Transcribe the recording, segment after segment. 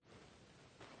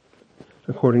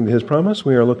According to his promise,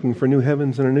 we are looking for new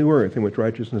heavens and a new earth in which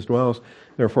righteousness dwells.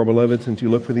 Therefore, beloved, since you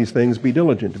look for these things, be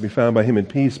diligent to be found by him in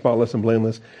peace, spotless and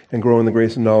blameless, and grow in the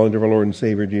grace and knowledge of our Lord and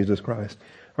Savior, Jesus Christ.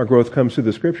 Our growth comes through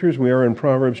the Scriptures. We are in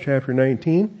Proverbs chapter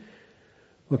 19,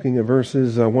 looking at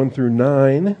verses 1 through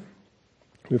 9.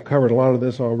 We've covered a lot of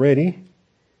this already.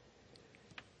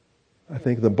 I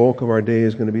think the bulk of our day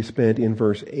is going to be spent in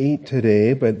verse 8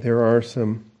 today, but there are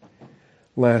some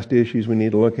last issues we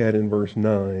need to look at in verse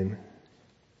 9.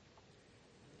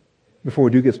 Before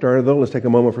we do get started, though, let's take a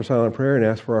moment for silent prayer and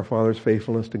ask for our Father's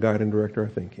faithfulness to guide and direct our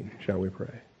thinking. Shall we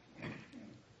pray?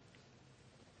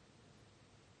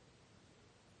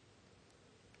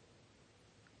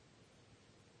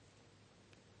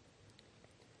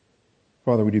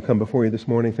 Father, we do come before you this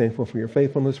morning thankful for your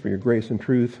faithfulness, for your grace and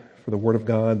truth, for the Word of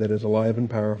God that is alive and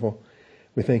powerful.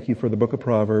 We thank you for the book of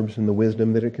Proverbs and the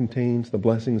wisdom that it contains, the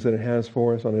blessings that it has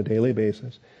for us on a daily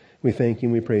basis. We thank you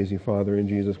and we praise you, Father, in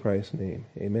Jesus Christ's name.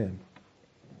 Amen.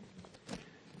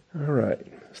 All right,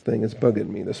 this thing is bugging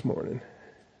me this morning.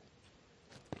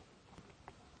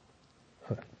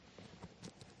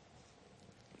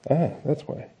 That's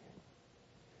why.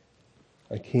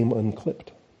 I came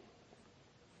unclipped.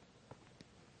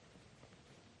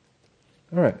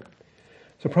 All right,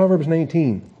 so Proverbs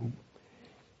 19.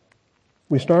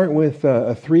 We start with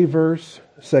a 3-verse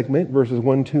segment, verses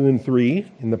 1, 2, and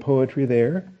 3 in the poetry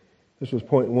there. This was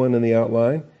point 1 in the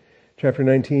outline. Chapter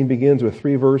 19 begins with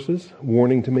 3 verses,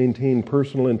 warning to maintain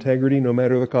personal integrity no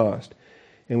matter the cost.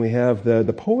 And we have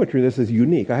the poetry. This is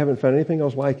unique. I haven't found anything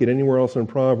else like it anywhere else in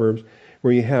Proverbs,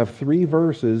 where you have 3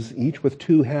 verses, each with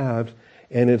 2 halves,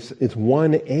 and it's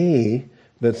 1A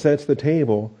that sets the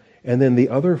table, and then the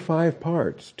other 5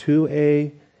 parts,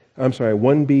 1B,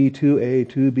 2A,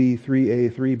 2B,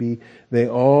 3A, 3B, they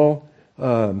all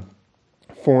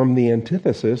form the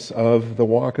antithesis of the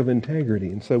walk of integrity.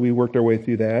 And so we worked our way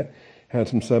through that, had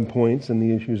some subpoints and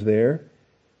the issues there.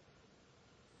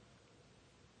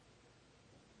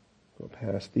 Go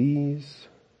past these.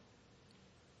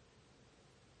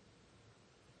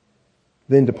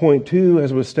 Then to point 2,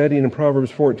 as was studied in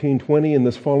Proverbs 14:20, in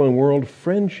this fallen world,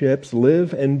 friendships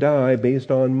live and die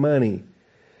based on money.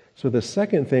 So the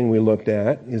second thing we looked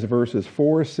at is verses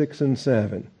 4, 6, and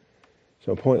 7.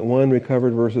 So point 1, we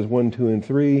covered verses 1, 2, and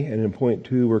 3, and in point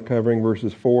 2, we're covering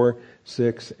verses 4,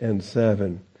 6, and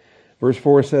 7. Verse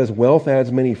 4 says, wealth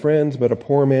adds many friends, but a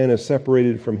poor man is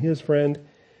separated from his friend.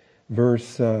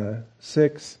 Verse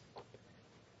 6,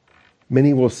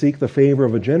 many will seek the favor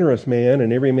of a generous man,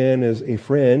 and every man is a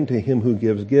friend to him who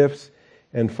gives gifts.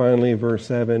 And finally, verse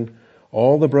 7,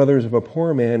 all the brothers of a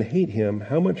poor man hate him.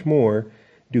 How much more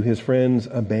do his friends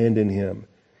abandon him?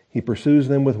 He pursues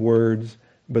them with words,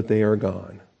 but they are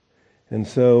gone. And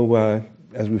so,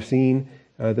 as we've seen,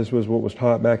 this was what was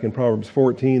taught back in Proverbs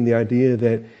 14, the idea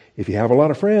that if you have a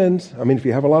lot of friends, if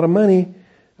you have a lot of money,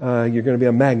 you're going to be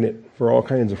a magnet for all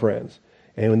kinds of friends.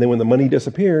 And then when the money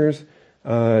disappears,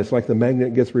 it's like the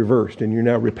magnet gets reversed and you're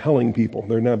now repelling people.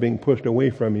 They're now being pushed away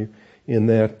from you in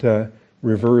that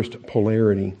reversed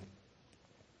polarity.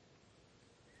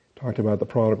 Talked about the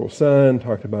prodigal son,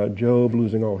 talked about Job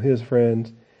losing all his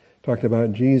friends, talked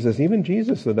about Jesus. Even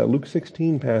Jesus said that Luke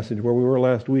 16 passage where we were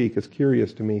last week is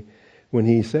curious to me when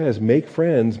he says, make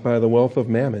friends by the wealth of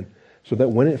mammon, so that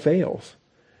when it fails,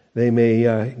 they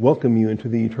may welcome you into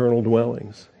the eternal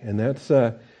dwellings. And that's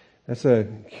a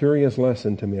curious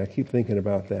lesson to me. I keep thinking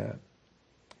about that.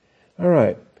 All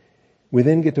right. We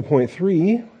then get to point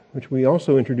 3, which we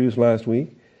also introduced last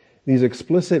week, these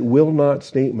explicit will not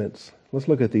statements. Let's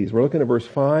look at these. We're looking at verse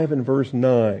 5 and verse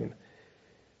 9.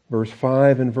 Verse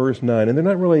 5 and verse 9. And they're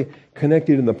not really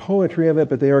connected in the poetry of it,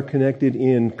 but they are connected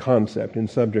in concept, in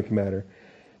subject matter.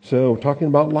 So, talking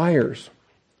about liars.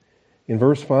 In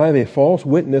verse 5, a false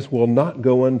witness will not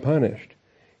go unpunished.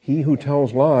 He who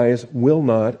tells lies will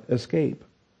not escape.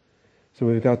 So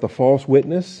we've got the false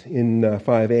witness in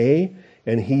 5a,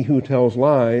 and he who tells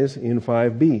lies in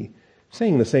 5b.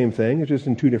 Saying the same thing, it's just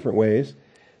in 2 different ways.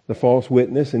 The false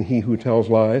witness and he who tells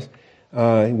lies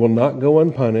will not go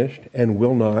unpunished and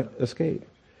will not escape.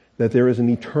 That there is an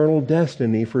eternal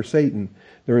destiny for Satan.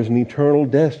 There is an eternal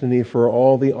destiny for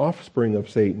all the offspring of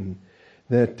Satan.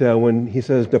 That when he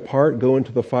says, depart, go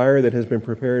into the fire that has been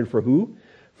prepared for who?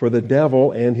 For the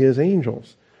devil and his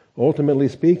angels. Ultimately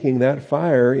speaking, that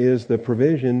fire is the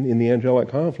provision in the angelic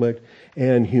conflict,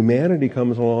 and humanity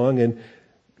comes along and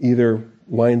either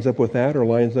lines up with that or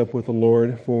lines up with the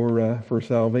Lord for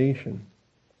salvation.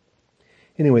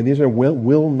 Anyway, these are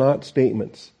will not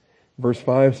statements. Verse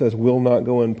 5 says, will not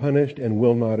go unpunished and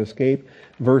will not escape.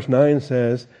 Verse 9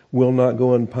 says, will not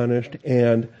go unpunished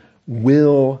and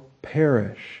will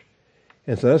perish.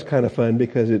 And so that's kind of fun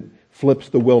because it flips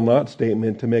the will not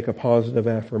statement to make a positive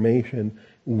affirmation,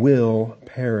 will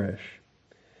perish.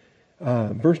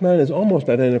 Verse 9 is almost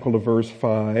identical to verse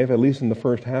 5, at least in the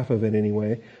first half of it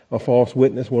anyway. A false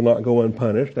witness will not go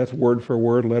unpunished. That's word for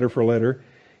word, letter for letter,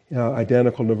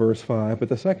 identical to verse 5. But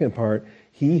the second part,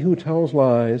 he who tells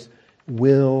lies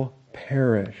will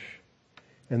perish.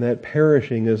 And that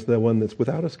perishing is the one that's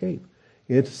without escape.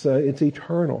 It's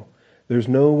eternal. There's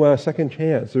no second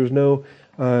chance. There's no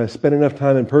spend enough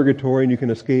time in purgatory and you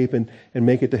can escape and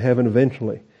make it to heaven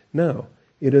eventually. No,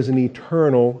 it is an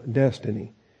eternal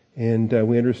destiny. And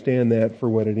we understand that for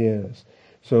what it is.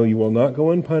 So you will not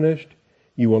go unpunished.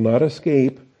 You will not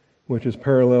escape, which is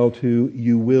parallel to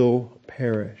you will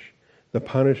perish. The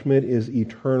punishment is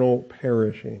eternal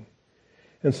perishing.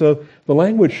 And so the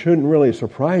language shouldn't really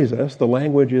surprise us. The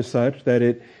language is such that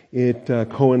it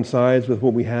coincides with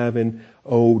what we have in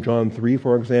John 3,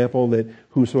 for example, that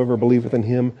whosoever believeth in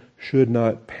him should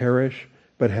not perish,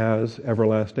 but has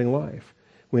everlasting life.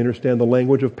 We understand the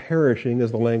language of perishing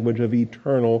is the language of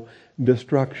eternal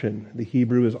destruction. The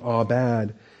Hebrew is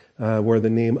abad, where the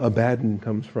name Abaddon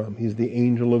comes from. He's the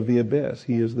angel of the abyss.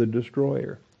 He is the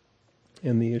destroyer.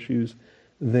 And the issues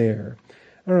there.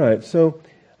 All right, so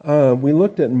we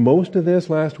looked at most of this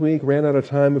last week, ran out of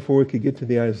time before we could get to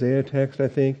the Isaiah text, I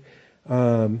think.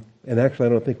 And actually, I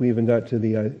don't think we even got to we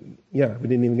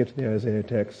didn't even get to the Isaiah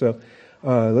text. So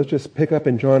let's just pick up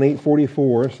in John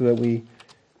 8:44 so that we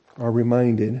are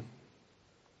reminded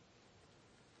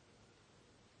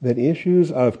that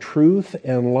issues of truth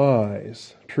and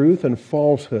lies, truth and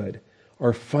falsehood,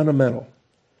 are fundamental.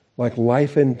 Like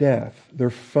life and death, they're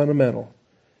fundamental.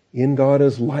 In God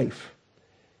is life.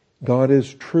 God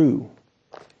is true.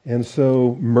 And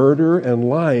so murder and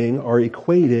lying are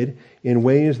equated in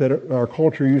ways that our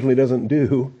culture usually doesn't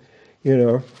do. You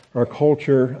know, our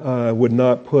culture would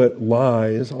not put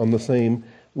lies on the same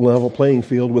level playing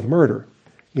field with murder.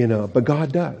 You know, but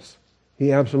God does.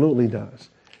 He absolutely does.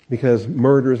 Because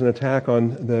murder is an attack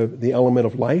on the element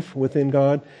of life within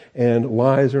God, and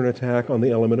lies are an attack on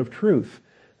the element of truth.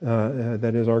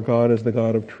 That is, our God is the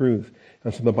God of truth.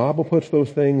 And so the Bible puts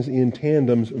those things in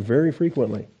tandems very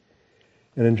frequently.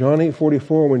 And in John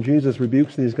 8:44, when Jesus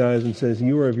rebukes these guys and says,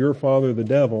 "You are of your father the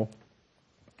devil,"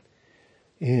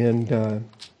 and I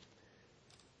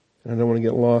don't want to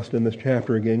get lost in this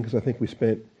chapter again because I think we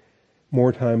spent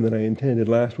more time than I intended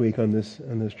last week on this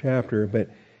chapter, but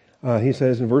he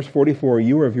says in verse 44,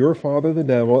 "You are of your father the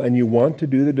devil, and you want to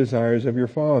do the desires of your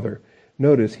father."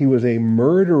 Notice, he was a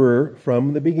murderer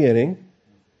from the beginning.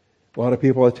 A lot of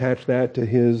people attach that to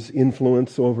his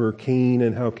influence over Cain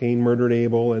and how Cain murdered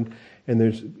Abel, and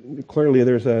there's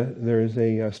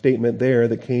a statement there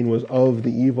that Cain was of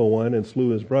the evil one and slew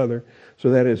his brother. So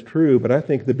that is true, but I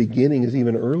think the beginning is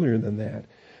even earlier than that.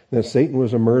 That Satan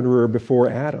was a murderer before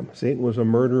Adam. Satan was a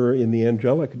murderer in the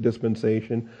angelic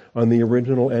dispensation on the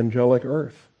original angelic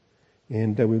earth.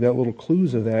 And we've got little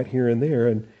clues of that here and there,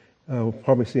 and we'll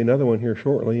probably see another one here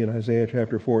shortly in Isaiah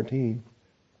chapter 14.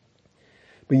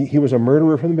 But he was a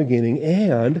murderer from the beginning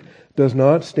and does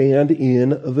not stand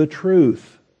in the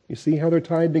truth. You see how they're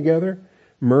tied together?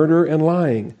 Murder and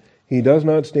lying. He does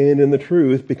not stand in the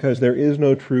truth because there is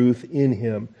no truth in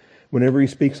him. Whenever he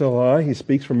speaks a lie, he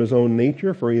speaks from his own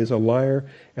nature, for he is a liar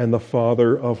and the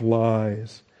father of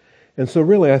lies. And so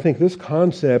really, I think this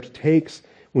concept takes,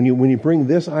 when you bring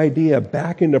this idea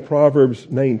back into Proverbs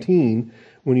 19,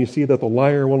 when you see that the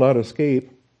liar will not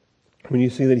escape, when you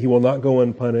see that he will not go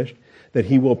unpunished, that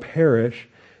he will perish,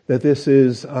 that this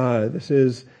is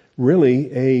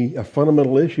really a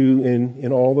fundamental issue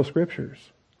in all the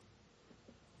Scriptures.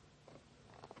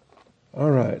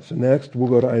 All right, so next we'll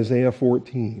go to Isaiah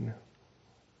 14.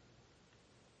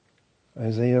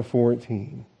 Isaiah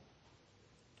 14.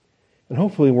 And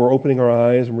hopefully we're opening our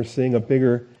eyes and we're seeing a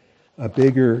bigger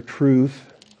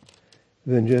truth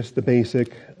than just the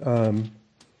basic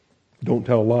don't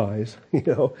tell lies. You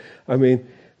know, I mean,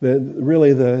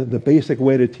 the basic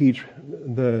way to teach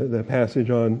the passage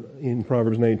in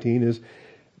Proverbs 19 is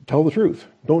tell the truth.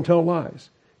 Don't tell lies.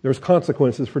 There's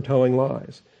consequences for telling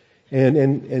lies.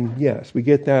 And yes, we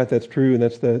get that. That's true, and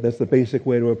that's the basic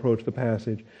way to approach the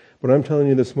passage. What I'm telling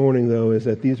you this morning, though, is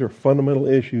that these are fundamental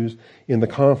issues in the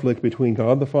conflict between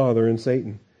God the Father and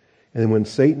Satan. And when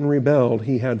Satan rebelled,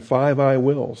 he had 5 I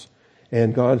wills.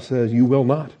 And God says, "You will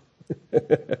not."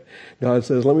 God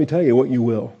says, "Let me tell you what you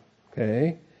will."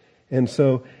 Okay? And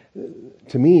so,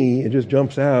 to me, it just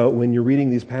jumps out when you're reading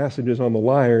these passages on the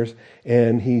liars,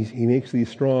 and he makes these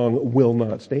strong will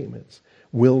not statements.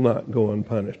 Will not go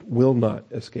unpunished, will not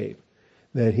escape.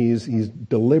 That he's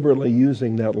deliberately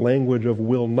using that language of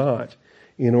will not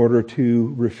in order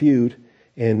to refute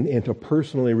and to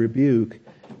personally rebuke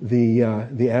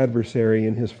the adversary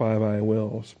in his five I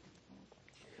wills.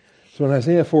 So in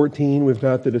Isaiah 14, we've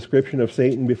got the description of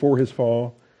Satan before his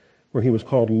fall, where he was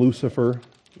called Lucifer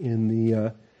in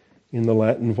the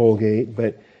Latin Vulgate.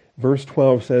 But verse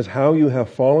 12 says, "How you have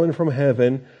fallen from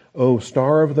heaven, O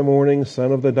star of the morning,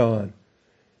 son of the dawn."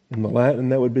 In the Latin,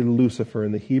 that would be Lucifer.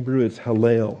 In the Hebrew, it's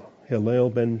Hillel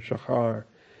ben Shachar.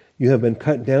 "You have been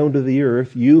cut down to the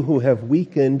earth, you who have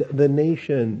weakened the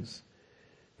nations."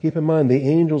 Keep in mind, the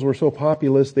angels were so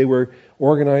populous, they were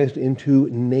organized into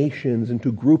nations,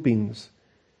 into groupings.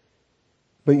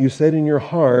 "But you said in your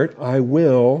heart, I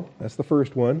will," that's the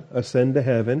first one, "ascend to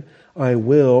heaven. I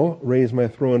will raise my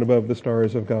throne above the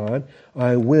stars of God.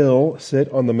 I will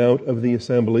sit on the mount of the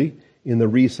assembly in the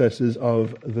recesses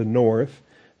of the north."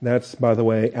 That's, by the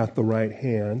way, at the right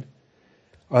hand.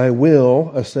 "I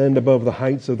will ascend above the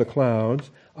heights of the clouds.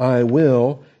 I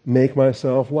will make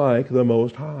myself like the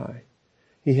Most High."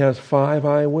 He has five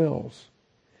I wills.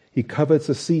 He covets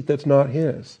a seat that's not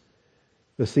his.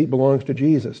 The seat belongs to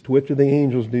Jesus. To which of the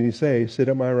angels did he say, "Sit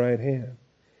at my right hand"?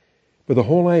 But the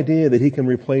whole idea that he can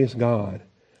replace God,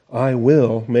 "I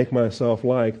will make myself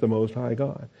like the Most High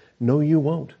God." No, you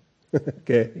won't.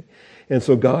 Okay? And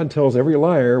so God tells every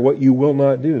liar what you will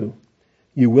not do.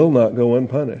 You will not go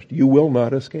unpunished. You will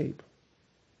not escape.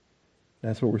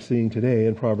 That's what we're seeing today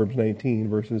in Proverbs 19,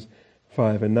 verses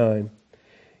 5 and 9.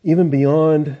 Even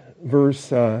beyond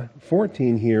verse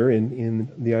 14 here in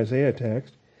the Isaiah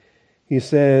text, he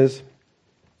says,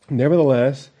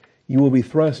 "Nevertheless, you will be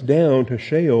thrust down to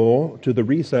Sheol, to the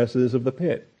recesses of the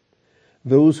pit.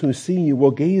 Those who see you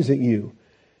will gaze at you.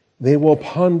 They will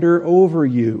ponder over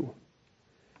you."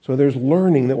 So there's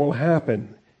learning that will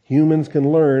happen. Humans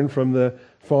can learn from the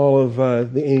fall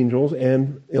of the angels,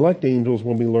 and elect angels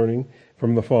will be learning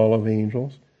from the fall of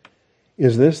angels.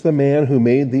 "Is this the man who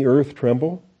made the earth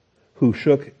tremble, who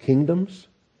shook kingdoms?"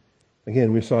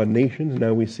 Again, we saw nations,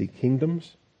 now we see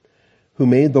kingdoms. "Who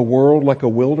made the world like a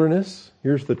wilderness?"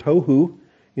 Here's the tohu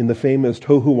in the famous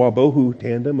tohu wabohu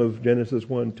tandem of Genesis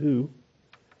 1-2.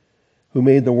 "Who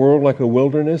made the world like a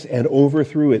wilderness and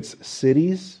overthrew its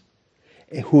cities,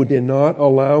 who did not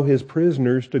allow his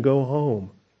prisoners to go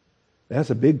home." That's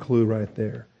a big clue right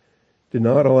there. Did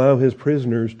not allow his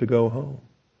prisoners to go home.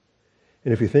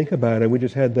 And if you think about it, we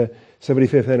just had the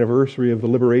 75th anniversary of the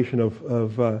liberation of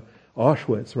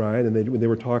Auschwitz, right? And they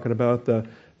were talking about the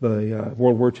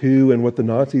World War II and what the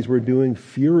Nazis were doing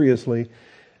furiously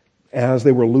as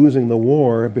they were losing the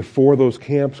war. Before those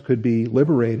camps could be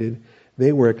liberated,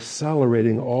 they were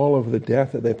accelerating all of the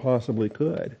death that they possibly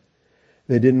could.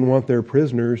 They didn't want their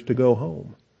prisoners to go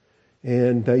home.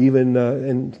 And even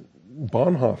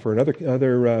Bonhoeffer and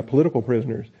other political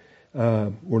prisoners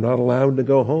were not allowed to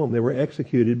go home. They were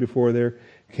executed before their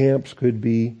camps could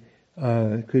be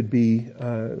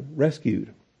rescued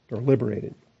or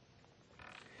liberated.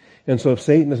 And so if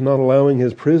Satan is not allowing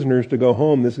his prisoners to go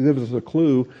home, this gives us a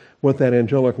clue what that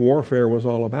angelic warfare was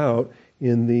all about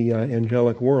in the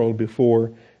angelic world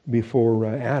before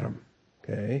Adam.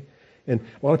 Okay? And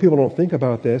a lot of people don't think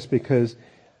about this because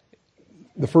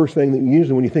the first thing that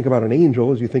usually when you think about an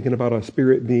angel is you're thinking about a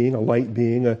spirit being, a light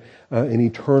being, an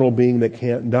eternal being that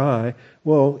can't die.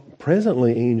 Well,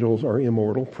 presently angels are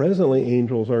immortal. Presently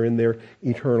angels are in their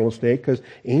eternal state because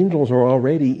angels are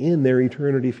already in their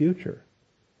eternity future.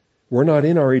 We're not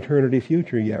in our eternity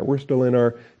future yet. We're still in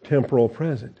our temporal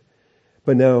present.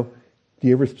 But now, do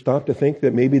you ever stop to think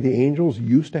that maybe the angels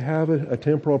used to have a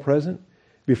temporal present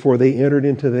before they entered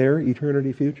into their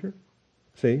eternity future?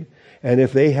 See? And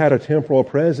if they had a temporal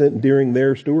present during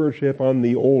their stewardship on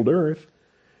the old earth,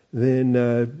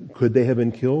 then could they have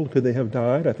been killed? Could they have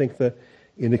died? I think the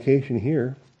indication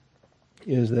here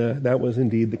is that that was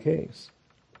indeed the case.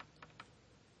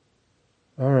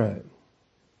 All right.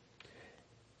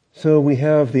 So we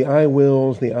have the I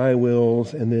wills,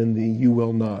 and then the you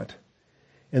will not.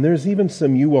 And there's even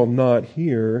some you will not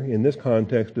here in this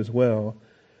context as well.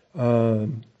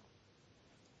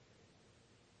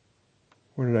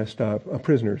 Where did I stop?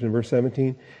 Prisoners, in verse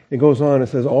 17. It goes on, it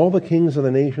says, "All the kings of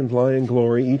the nations lie in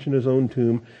glory, each in his own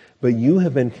tomb, but you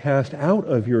have been cast out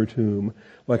of your tomb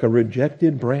like a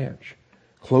rejected branch,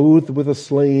 clothed with the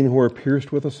slain who are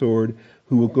pierced with a sword,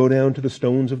 who will go down to the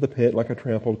stones of the pit like a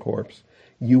trampled corpse.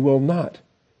 You will not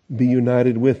be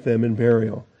united with them in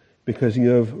burial, because you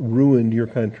have ruined your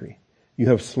country. You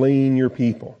have slain your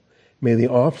people. May the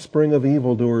offspring of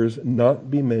evildoers not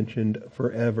be mentioned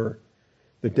forever."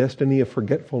 The destiny of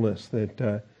forgetfulness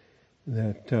that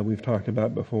we've talked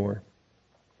about before.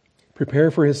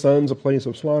 "Prepare for his sons a place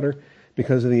of slaughter.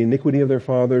 Because of the iniquity of their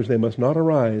fathers, they must not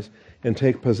arise and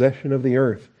take possession of the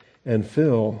earth. and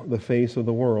fill the face of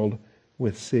the world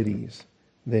with cities.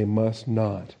 They must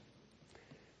not.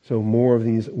 So more of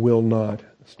these will not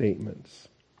statements.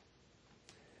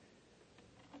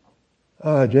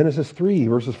 Genesis 3,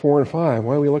 verses 4 and 5.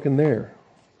 Why are we looking there?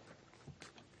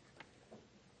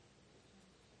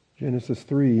 Genesis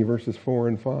 3, verses 4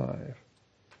 and 5.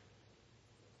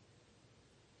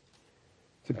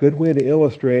 It's a good way to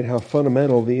illustrate how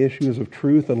fundamental the issues of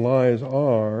truth and lies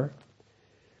are.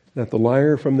 That the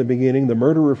liar from the beginning, the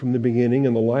murderer from the beginning,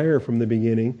 and the liar from the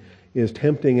beginning is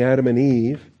tempting Adam and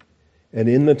Eve. And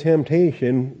in the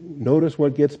temptation, notice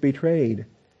what gets betrayed.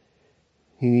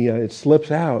 It slips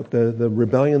out. The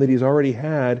rebellion that he's already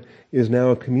had is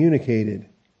now communicated.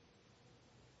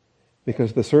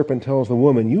 Because the serpent tells the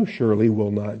woman, you surely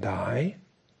will not die.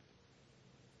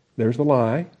 There's the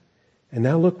lie. And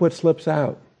now look what slips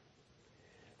out.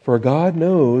 For God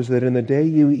knows that in the day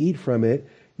you eat from it,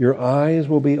 your eyes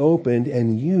will be opened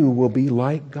and you will be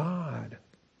like God.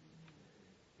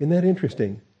 Isn't that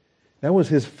interesting? That was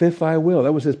his fifth I will.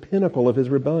 That was his pinnacle of his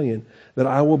rebellion. That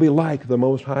I will be like the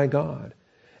Most High God.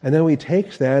 And now he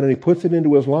takes that and he puts it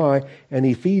into his lie and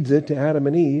he feeds it to Adam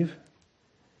and Eve.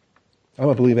 I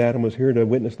don't believe Adam was here to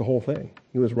witness the whole thing.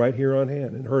 He was right here on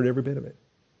hand and heard every bit of it.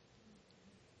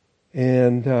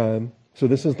 And so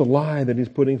this is the lie that he's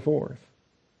putting forth.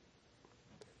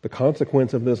 The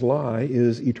consequence of this lie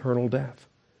is eternal death.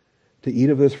 To eat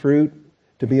of this fruit,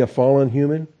 to be a fallen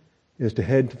human, is to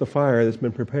head to the fire that's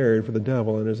been prepared for the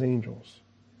devil and his angels.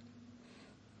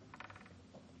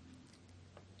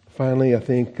 Finally, I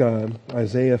think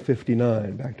Isaiah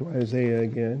 59. Back to Isaiah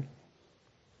again.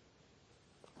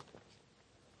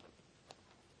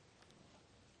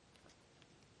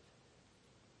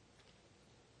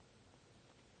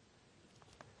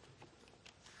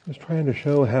 Just trying to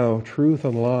show how truth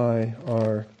and lie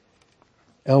are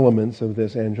elements of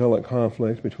this angelic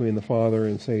conflict between the Father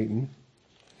and Satan.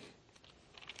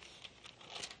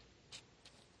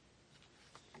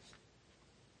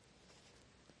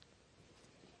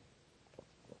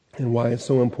 And why it's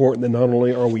so important that not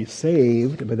only are we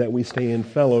saved, but that we stay in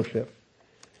fellowship.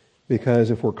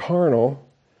 Because if we're carnal,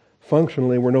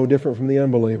 functionally we're no different from the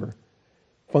unbeliever.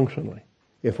 Functionally.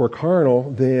 If we're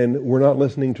carnal, then we're not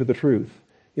listening to the truth.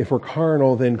 If we're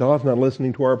carnal, then God's not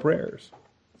listening to our prayers.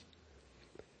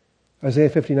 Isaiah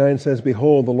 59 says,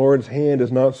 Behold, the Lord's hand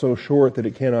is not so short that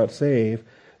it cannot save,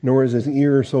 nor is his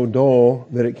ear so dull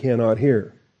that it cannot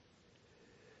hear.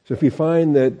 So if you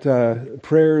find that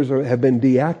prayers have been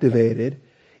deactivated,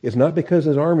 it's not because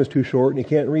his arm is too short and he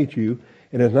can't reach you,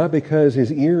 and it's not because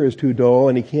his ear is too dull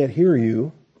and he can't hear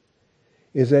you.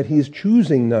 Is that he's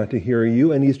choosing not to hear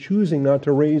you and he's choosing not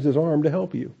to raise his arm to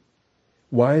help you.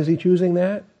 Why is he choosing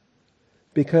that?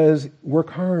 Because we're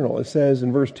carnal. It says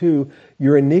in verse 2,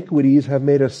 your iniquities have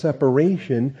made a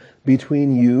separation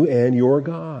between you and your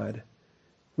God.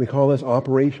 We call this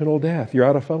operational death. You're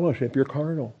out of fellowship. You're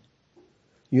carnal.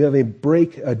 You have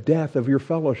a death of your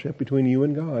fellowship between you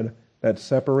and God. That's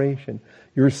separation.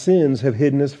 Your sins have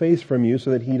hidden his face from you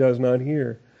so that he does not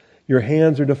hear. Your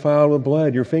hands are defiled with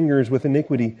blood, your fingers with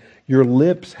iniquity. Your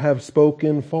lips have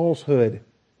spoken falsehood.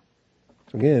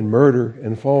 So again, murder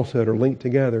and falsehood are linked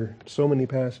together. So many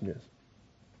passages.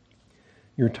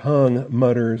 Your tongue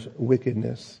mutters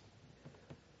wickedness.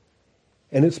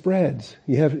 And it spreads.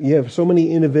 You have so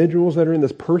many individuals that are in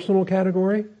this personal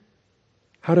category.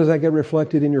 How does that get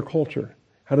reflected in your culture?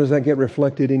 How does that get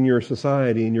reflected in your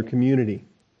society, in your community?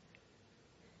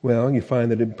 Well, you find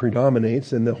that it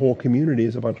predominates and the whole community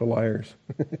is a bunch of liars.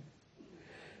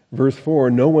 Verse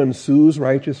 4, no one sues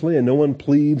righteously and no one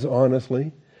pleads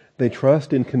honestly. They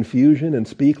trust in confusion and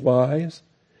speak lies.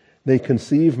 They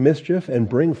conceive mischief and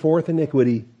bring forth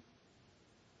iniquity.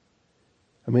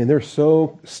 I mean, they're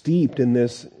so steeped in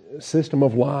this system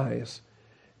of lies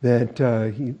that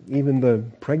even the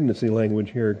pregnancy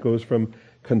language here goes from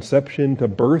conception to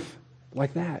birth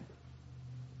like that.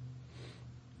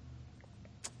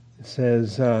 It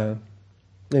says,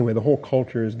 anyway, the whole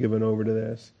culture is given over to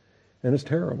this, and it's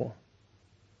terrible.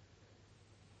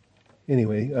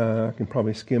 Anyway, I can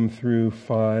probably skim through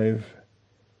 5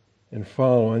 and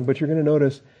following, but you're going to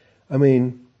notice,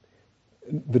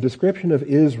 the description of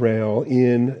Israel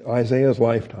in Isaiah's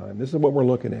lifetime, this is what we're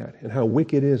looking at, and how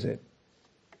wicked is it.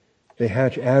 They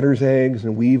hatch adder's eggs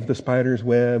and weave the spider's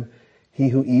web. He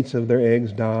who eats of their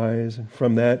eggs dies. And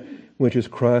from that which is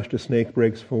crushed, a snake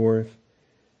breaks forth.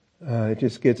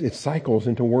 It cycles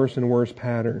into worse and worse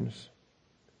patterns.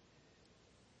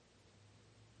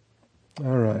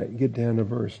 All right, get down to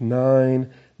verse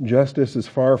 9. Justice is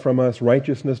far from us.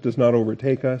 Righteousness does not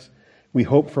overtake us. We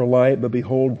hope for light, but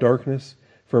behold darkness.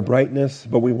 For brightness,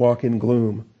 but we walk in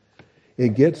gloom.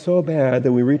 It gets so bad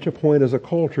that we reach a point as a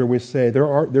culture we say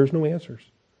there's no answers.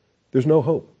 There's no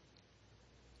hope.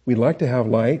 We'd like to have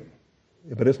light,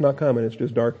 but it's not coming. It's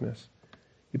just darkness.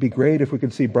 It'd be great if we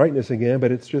could see brightness again,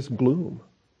 but it's just gloom.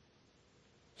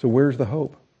 So where's the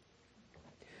hope?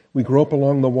 We grope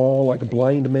along the wall like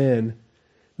blind men.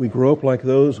 We grope like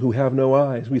those who have no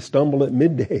eyes. We stumble at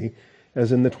midday,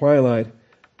 as in the twilight.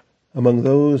 Among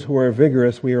those who are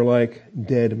vigorous, we are like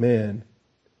dead men.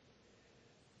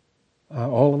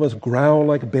 All of us growl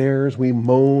like bears. We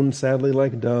moan sadly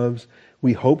like doves.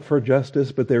 We hope for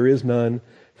justice, but there is none.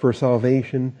 For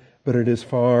salvation, but it is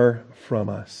far from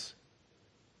us.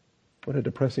 What a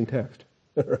depressing text,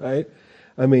 right?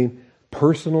 I mean,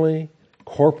 personally,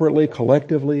 corporately,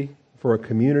 collectively, for a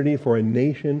community, for a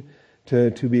nation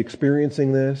to be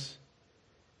experiencing this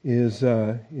is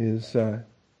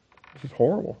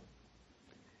horrible.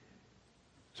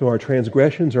 So our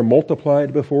transgressions are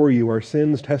multiplied before you. Our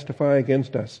sins testify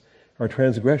against us. Our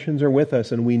transgressions are with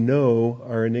us, and we know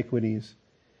our iniquities.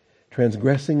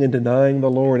 Transgressing and denying the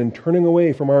Lord and turning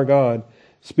away from our God,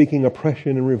 speaking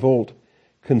oppression and revolt,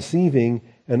 conceiving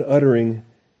and uttering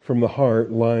from the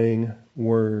heart lying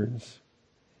words.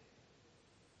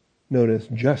 Notice,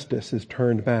 justice is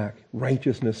turned back.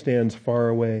 Righteousness stands far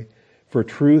away. For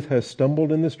truth has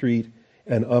stumbled in the street,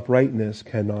 and uprightness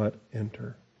cannot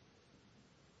enter.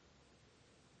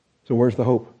 So where's the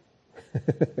hope?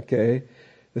 Okay,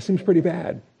 this seems pretty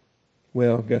bad.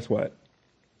 Well, guess what?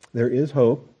 There is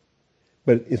hope,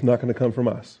 but it's not going to come from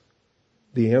us.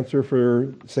 The answer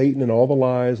for Satan and all the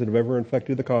lies that have ever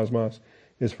infected the cosmos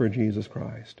is for Jesus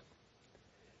Christ.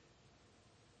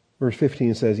 Verse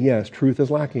 15 says, yes, truth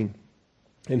is lacking,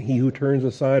 and he who turns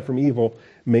aside from evil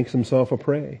makes himself a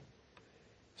prey.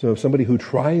 So if somebody who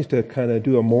tries to kind of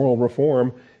do a moral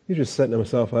reform, he's just setting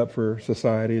himself up for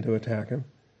society to attack him.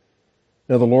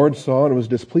 Now the Lord saw, and it was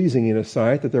displeasing in his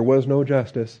sight, that there was no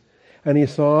justice, and he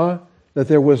saw that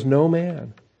there was no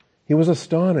man. He was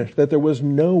astonished that there was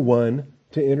no one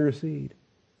to intercede.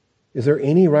 Is there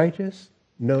any righteous?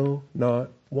 No,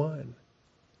 not one.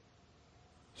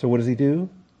 So what does he do?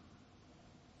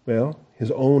 Well,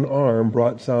 his own arm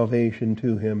brought salvation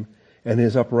to him, and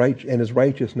his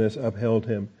righteousness upheld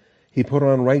him. He put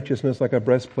on righteousness like a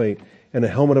breastplate, and a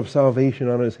helmet of salvation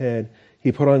on his head.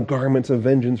 He put on garments of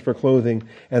vengeance for clothing,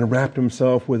 and wrapped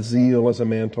himself with zeal as a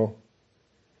mantle.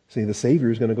 See, the Savior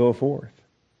is going to go forth.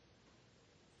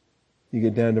 You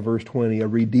get down to verse 20, a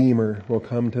Redeemer will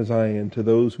come to Zion, to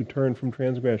those who turn from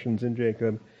transgressions in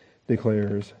Jacob,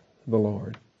 declares the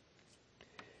Lord.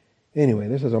 Anyway,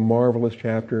 this is a marvelous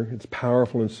chapter. It's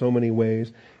powerful in so many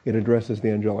ways. It addresses the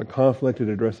angelic conflict. It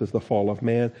addresses the fall of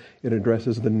man. It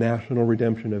addresses the national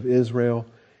redemption of Israel.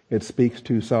 It speaks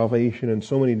to salvation in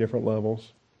so many different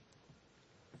levels.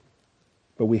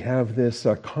 But we have this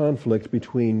conflict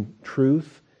between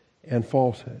truth and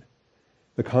falsehood.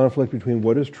 The conflict between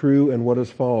what is true and what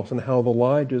is false, and how the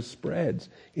lie just spreads.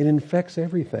 It infects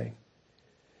everything.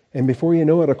 And before you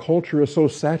know it, a culture is so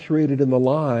saturated in the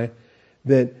lie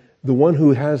that the one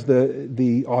who has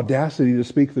the audacity to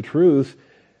speak the truth,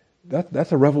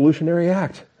 that's a revolutionary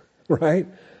act, right?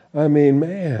 I mean,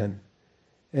 man.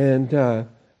 And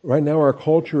right now our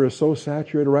culture is so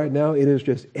saturated right now, it is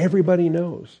just everybody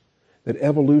knows that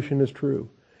evolution is true.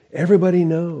 Everybody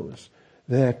knows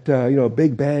that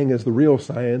Big Bang is the real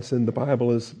science and the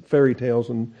Bible is fairy tales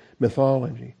and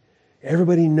mythology.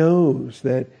 Everybody knows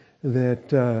that they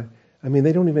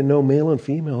don't even know male and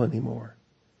female anymore.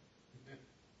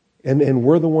 And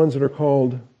we're the ones that are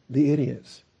called the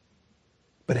idiots.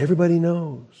 But everybody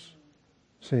knows.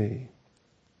 See?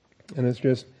 And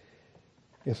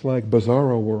it's like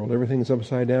bizarro world. Everything's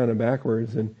upside down and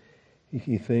backwards, and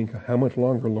you think, how much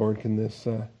longer, Lord, can this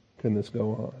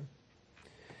go on?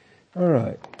 All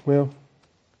right. Well,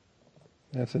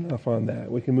 that's enough on that.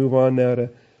 We can move on now to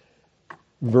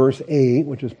verse 8,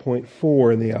 which is point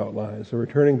 4 in the outline. So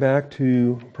returning back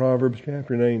to Proverbs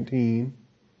chapter 19.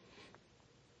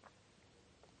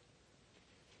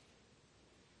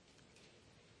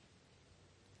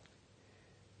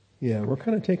 Yeah, we're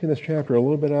kind of taking this chapter a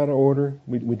little bit out of order.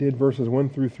 We did verses 1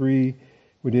 through 3.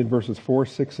 We did verses 4,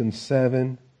 6, and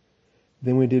 7.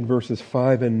 Then we did verses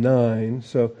 5 and 9.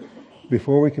 So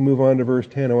before we can move on to verse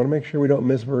 10, I want to make sure we don't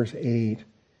miss verse 8.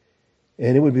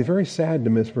 And it would be very sad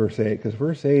to miss verse 8, because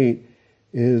verse 8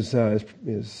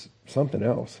 is something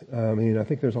else. I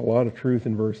think there's a lot of truth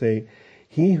in verse 8.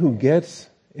 He who gets,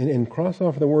 and cross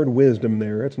off the word wisdom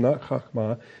there. It's not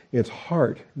chachma, it's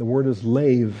heart. The word is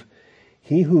lave.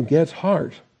 He who gets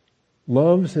heart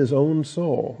loves his own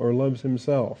soul, or loves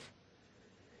himself.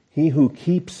 He who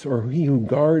keeps, or he who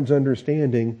guards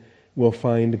understanding will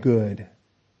find good.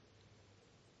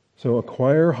 So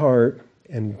acquire heart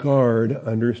and guard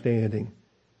understanding.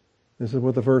 This is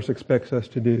what the verse expects us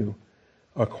to do.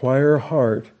 Acquire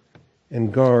heart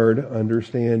and guard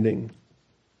understanding.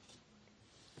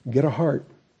 Get a heart.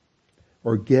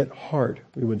 Or get heart,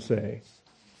 we would say.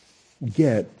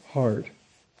 Get heart.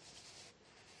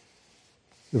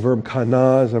 The verb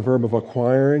kana is a verb of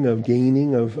acquiring, of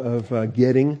gaining, of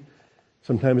getting.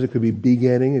 Sometimes it could be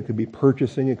begetting, it could be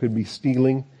purchasing, it could be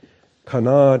stealing.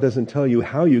 Kana doesn't tell you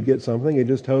how you get something, it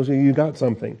just tells you you got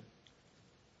something.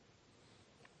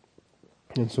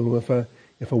 And so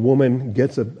if a woman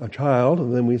gets a child,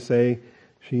 then we say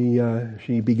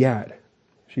she begat,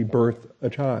 she birthed a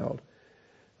child.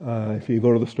 If you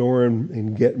go to the store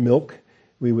and get milk,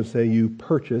 we would say you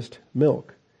purchased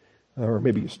milk. Or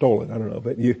maybe you stole it, I don't know.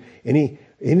 But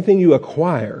anything you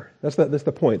acquire, that's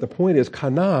the point. The point is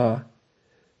kana.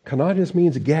 Kana just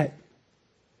means get.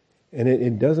 And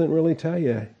it doesn't really tell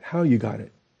you how you got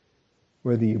it.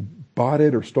 Whether you bought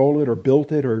it or stole it or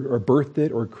built it or birthed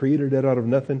it or created it out of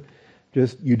nothing.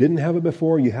 Just, you didn't have it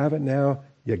before, you have it now,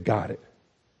 you got it.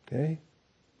 Okay?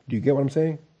 Do you get what I'm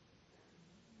saying?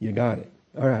 You got it.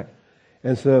 All right.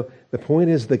 And so the point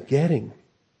is the getting.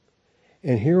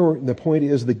 And here the point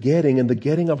is the getting, and the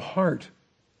getting of heart.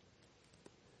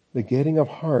 The getting of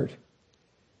heart.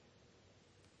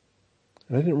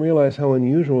 And I didn't realize how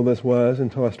unusual this was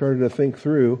until I started to think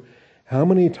through how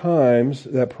many times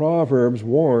that Proverbs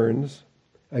warns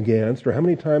against, or how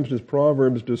many times does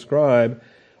Proverbs describe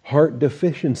heart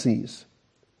deficiencies?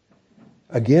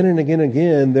 Again and again and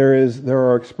again, there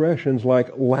are expressions like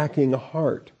lacking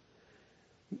heart.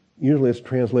 Usually it's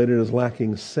translated as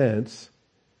lacking sense.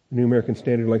 The New American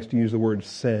Standard likes to use the word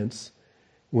sense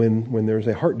when there's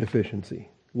a heart deficiency,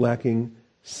 lacking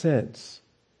sense.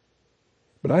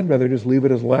 But I'd rather just leave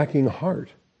it as lacking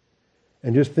heart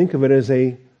and just think of it as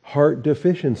a heart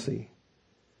deficiency.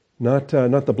 Not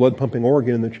the blood pumping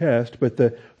organ in the chest, but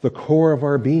the core of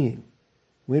our being.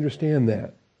 We understand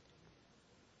that.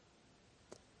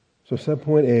 So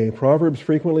subpoint A, Proverbs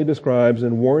frequently describes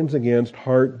and warns against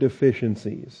heart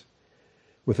deficiencies,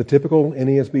 with the typical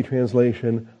NASB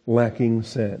translation, lacking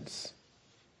sense.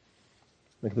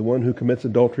 Like the one who commits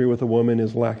adultery with a woman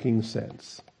is lacking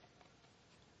sense.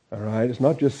 All right? It's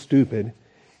not just stupid.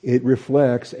 It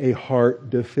reflects a heart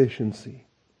deficiency.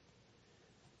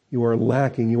 You are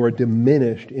lacking, you are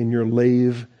diminished in your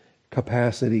lave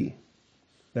capacity.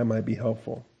 That might be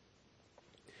helpful.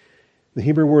 The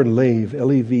Hebrew word lave,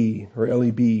 L-E-V, or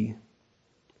L-E-B,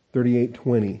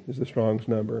 3820 is the Strong's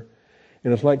number.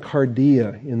 And it's like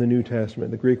cardia in the New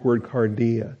Testament, the Greek word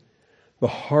cardia. The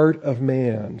heart of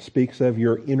man speaks of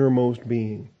your innermost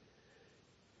being.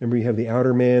 Remember, you have the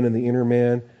outer man and the inner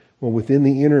man. Well, within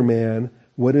the inner man,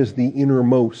 what is the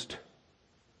innermost?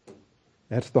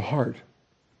 That's the heart.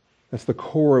 That's the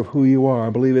core of who you are.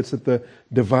 I believe it's at the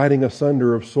dividing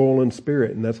asunder of soul and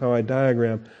spirit, and that's how I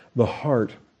diagram the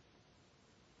heart.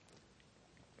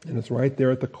 And it's right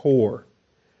there at the core.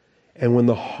 And when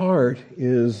the heart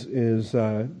is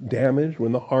damaged,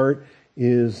 when the heart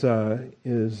is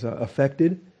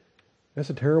affected, that's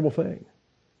a terrible thing.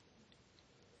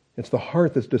 It's the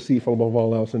heart that's deceitful above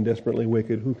all else and desperately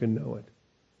wicked. Who can know it?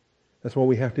 That's why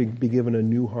we have to be given a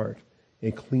new heart,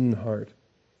 a clean heart,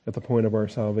 at the point of our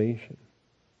salvation.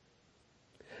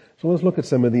 So let's look at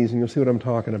some of these and you'll see what I'm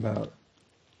talking about.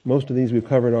 Most of these we've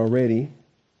covered already.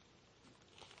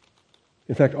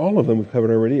 In fact, all of them we've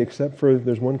covered already, except for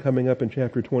there's one coming up in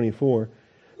chapter 24.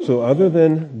 So other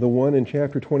than the one in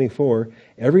chapter 24,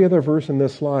 every other verse in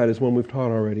this slide is one we've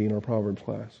taught already in our Proverbs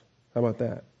class. How about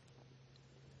that?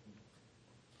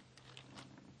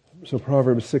 So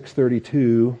Proverbs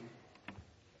 6:32.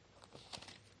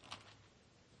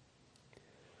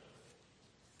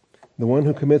 The one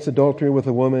who commits adultery with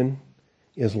a woman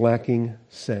is lacking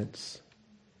sense.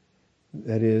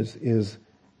 That is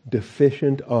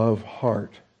deficient of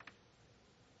heart.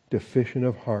 Deficient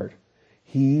of heart.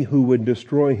 He who would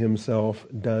destroy himself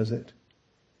does it.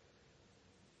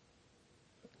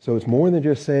 So it's more than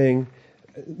just saying,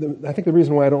 I think the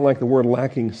reason why I don't like the word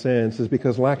lacking sense is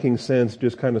because lacking sense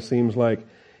just kind of seems like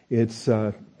it's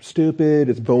stupid,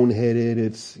 it's boneheaded,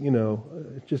 it's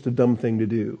just a dumb thing to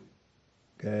do.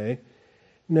 Okay?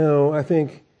 No, I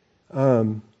think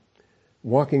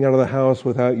walking out of the house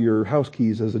without your house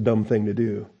keys is a dumb thing to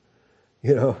do.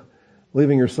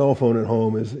 Leaving your cell phone at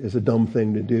home is a dumb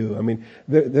thing to do. I mean,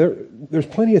 there's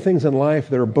plenty of things in life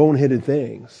that are boneheaded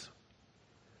things.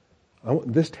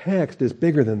 This text is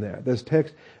bigger than that. This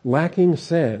text, lacking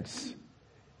sense,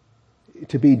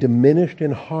 to be diminished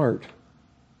in heart,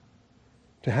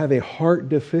 to have a heart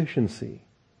deficiency.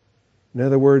 In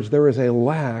other words, there is a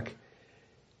lack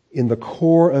in the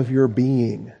core of your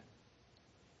being.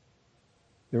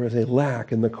 There is a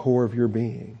lack in the core of your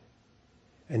being.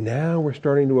 And now we're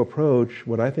starting to approach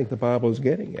what I think the Bible is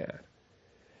getting at,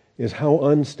 is how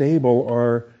unstable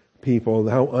are people,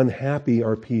 how unhappy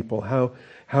are people,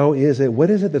 how is it, what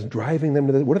is it that's driving them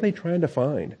to this? What are they trying to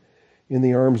find in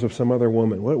the arms of some other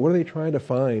woman? What are they trying to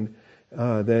find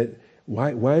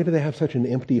why do they have such an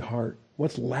empty heart?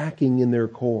 What's lacking in their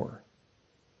core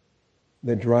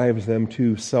that drives them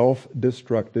to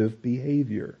self-destructive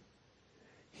behavior?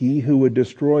 He who would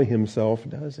destroy himself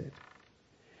does it.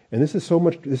 And this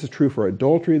is true for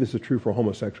adultery, this is true for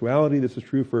homosexuality, this is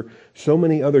true for so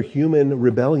many other human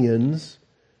rebellions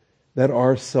that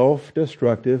are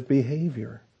self-destructive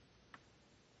behavior.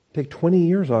 Take 20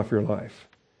 years off your life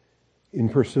in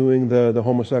pursuing the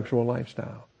homosexual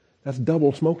lifestyle. That's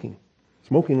double smoking.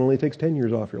 Smoking only takes 10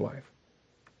 years off your life.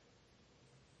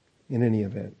 In any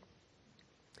event.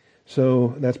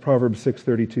 So that's Proverbs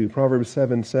 6:32. Proverbs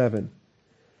 7:7.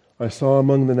 I saw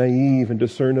among the naive and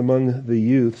discerned among the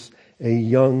youths a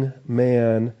young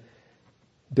man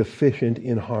deficient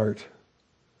in heart,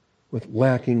 with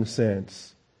lacking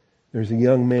sense. There's a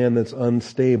young man that's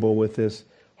unstable with this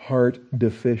heart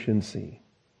deficiency.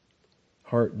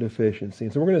 Heart deficiency.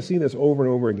 And so we're going to see this over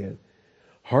and over again.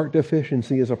 Heart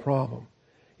deficiency is a problem.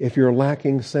 If you're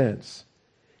lacking sense,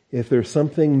 if there's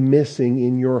something missing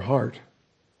in your heart,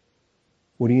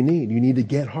 what do you need? You need to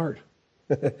get heart.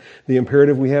 The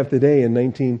imperative we have today in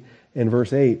 19 and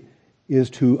verse 8 is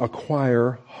to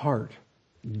acquire heart.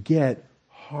 Get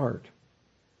heart.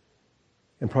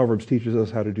 And Proverbs teaches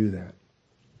us how to do that.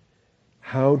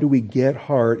 How do we get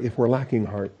heart if we're lacking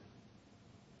heart?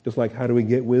 Just like how do we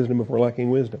get wisdom if we're lacking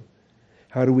wisdom?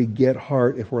 How do we get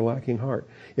heart if we're lacking heart?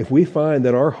 If we find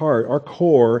that our heart, our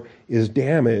core is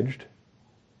damaged,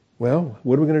 well,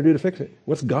 what are we going to do to fix it?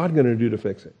 What's God going to do to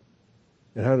fix it?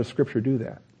 And how does Scripture do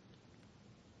that?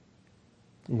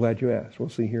 I'm glad you asked. We'll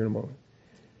see here in a moment.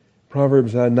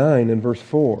 Proverbs 9 and verse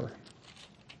 4.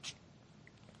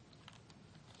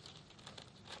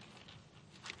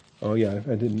 Oh yeah,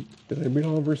 did I read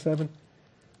all of verse 7?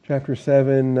 Chapter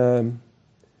 7,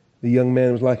 the young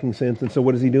man was lacking sense, and so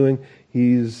what is he doing?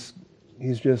 He's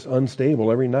just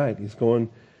unstable every night. He's going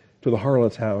to the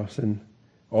harlot's house and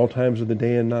all times of the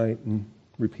day and night, and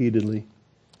repeatedly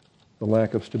the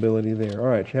lack of stability there. All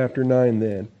right, chapter 9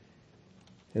 then.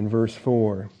 In verse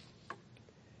 4,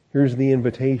 here's the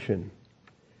invitation.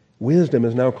 Wisdom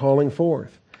is now calling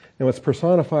forth. Now it's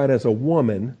personified as a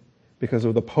woman because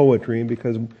of the poetry,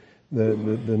 because the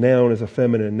noun is a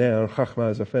feminine noun,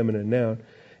 chachma is a feminine noun,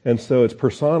 and so it's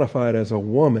personified as a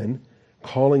woman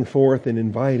calling forth and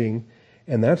inviting,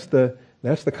 and that's the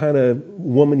kind of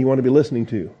woman you want to be listening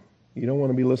to. You don't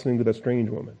want to be listening to that strange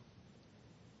woman.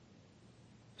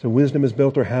 So wisdom has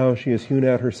built her house, she has hewn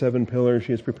out her 7 pillars,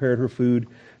 she has prepared her food,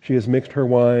 she has mixed her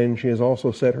wine, she has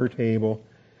also set her table.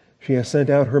 She has sent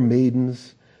out her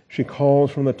maidens, she calls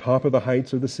from the top of the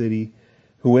heights of the city.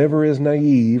 Whoever is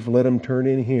naive, let him turn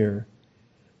in here.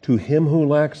 To him who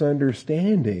lacks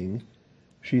understanding,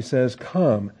 she says,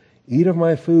 come, eat of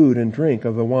my food and drink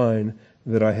of the wine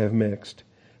that I have mixed.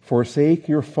 Forsake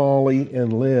your folly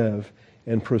and live,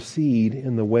 and proceed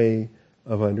in the way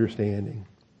of understanding.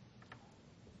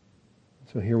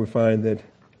 So here we find that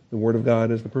the Word of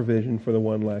God is the provision for the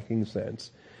one lacking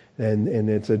sense. And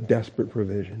it's a desperate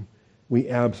provision. We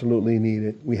absolutely need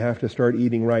it. We have to start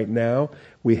eating right now.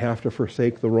 We have to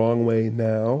forsake the wrong way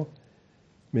now,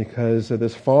 because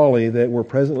this folly that we're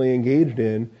presently engaged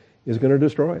in is going to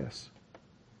destroy us.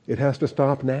 It has to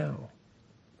stop now.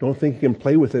 Don't think you can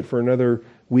play with it for another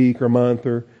week or month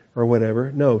or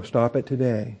whatever. No, stop it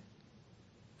today.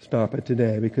 Stop it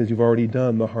today, because you've already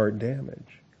done the heart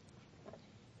damage.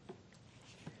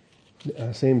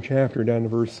 Same chapter, down to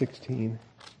verse 16.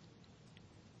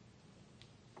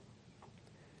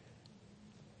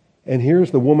 And here's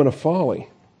the woman of folly.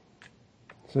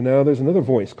 So now there's another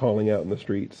voice calling out in the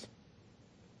streets.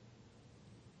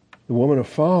 The woman of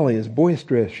folly is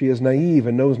boisterous. She is naive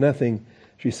and knows nothing.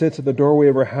 She sits at the doorway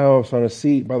of her house on a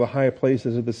seat by the high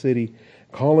places of the city,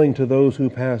 calling to those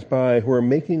who pass by, who are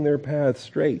making their paths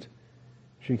straight.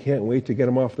 She can't wait to get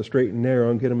them off the straight and narrow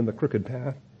and get them in the crooked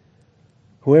path.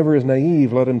 Whoever is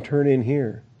naive, let him turn in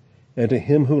here. And to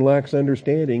him who lacks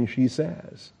understanding, she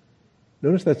says.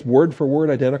 Notice that's word for word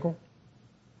identical.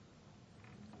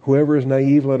 Whoever is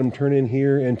naive, let him turn in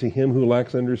here. And to him who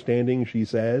lacks understanding, she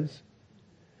says.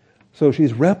 So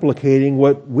she's replicating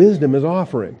what wisdom is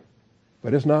offering.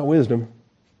 But it's not wisdom.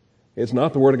 It's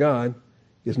not the Word of God.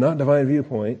 It's not divine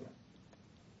viewpoint.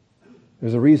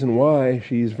 There's a reason why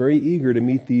she's very eager to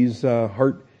meet these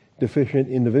heart-deficient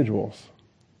individuals.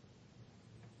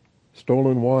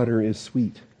 Stolen water is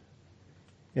sweet,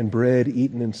 and bread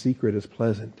eaten in secret is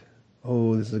pleasant.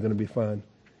 Oh, this is going to be fun.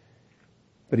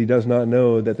 But he does not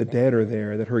know that the dead are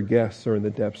there, that her guests are in the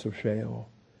depths of Sheol.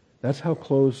 That's how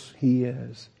close he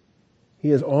is.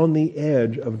 He is on the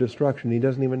edge of destruction. He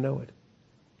doesn't even know it.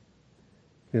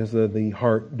 He has the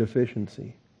heart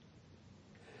deficiency.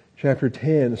 Chapter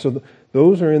 10. So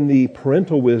those are in the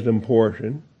parental wisdom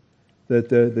portion, that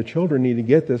the children need to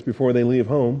get this before they leave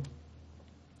home.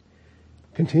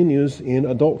 Continues in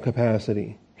adult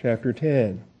capacity. Chapter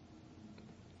 10.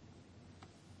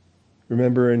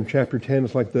 Remember in chapter 10,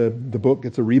 it's like the book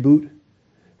gets a reboot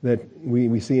that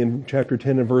we see in chapter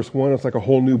 10 and verse 1. It's like a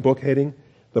whole new book heading,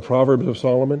 the Proverbs of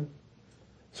Solomon.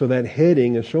 So that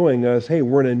heading is showing us, hey,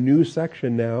 we're in a new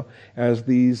section now as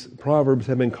these Proverbs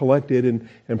have been collected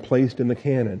and placed in the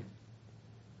canon.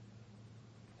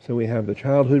 So we have the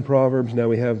childhood Proverbs, now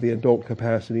we have the adult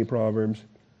capacity Proverbs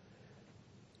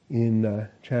in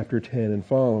chapter 10 and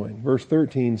following. Verse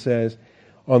 13 says,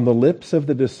 on the lips of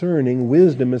the discerning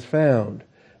wisdom is found,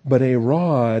 but a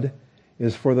rod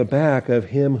is for the back of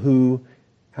him who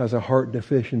has a heart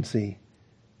deficiency,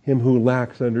 him who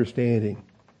lacks understanding,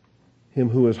 him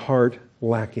who is heart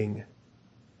lacking.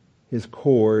 His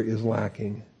core is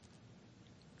lacking.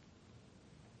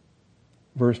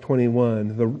 Verse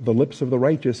 21, the lips of the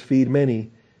righteous feed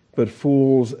many, but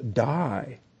fools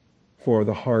die for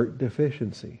the heart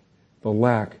deficiency, the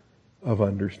lack of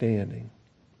understanding.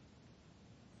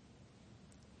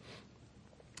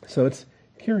 So it's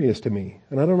curious to me,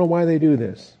 and I don't know why they do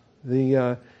this.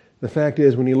 The fact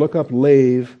is, when you look up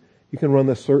lave, you can run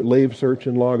the lave search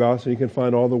in Logos, and you can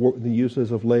find all the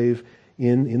uses of lave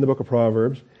in the book of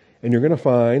Proverbs, and you're going to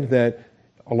find that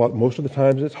most of the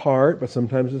times it's heart, but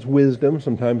sometimes it's wisdom,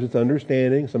 sometimes it's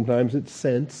understanding, sometimes it's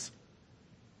sense.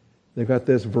 They've got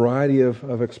this variety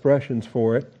of expressions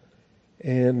for it,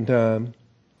 and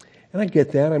I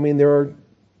get that. I mean,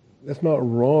 that's not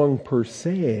wrong per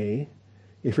se,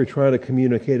 if you're trying to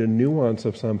communicate a nuance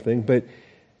of something, but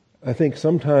I think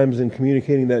sometimes in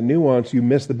communicating that nuance, you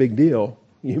miss the big deal.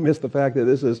 You miss the fact that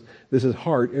this is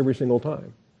heart every single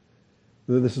time.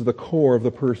 This is the core of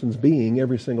the person's being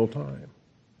every single time.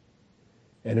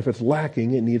 And if it's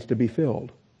lacking, it needs to be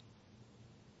filled.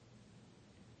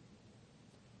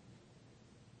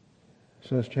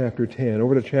 So that's chapter 10.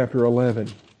 Over to chapter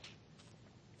 11.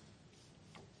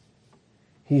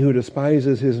 He who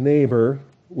despises his neighbor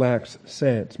lacks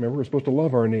sense. Remember, we're supposed to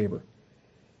love our neighbor.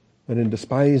 But in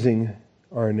despising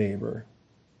our neighbor,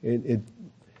 it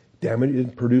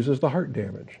produces the heart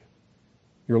damage.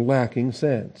 You're lacking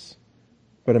sense.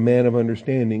 But a man of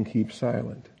understanding keeps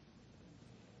silent.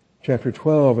 Chapter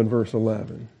 12 and verse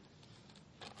 11.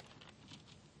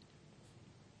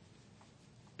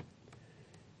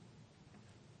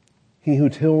 He who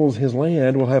tills his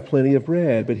land will have plenty of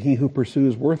bread, but he who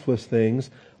pursues worthless things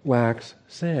lacks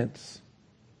sense.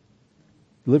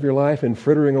 Live your life in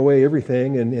frittering away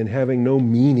everything and having no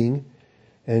meaning,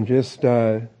 and just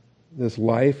this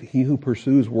life, he who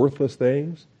pursues worthless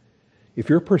things. If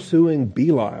you're pursuing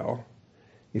Belial,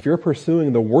 if you're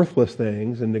pursuing the worthless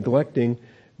things and neglecting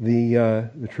the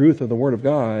truth of the Word of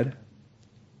God,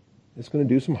 it's going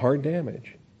to do some heart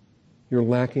damage. You're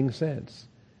lacking sense.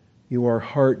 You are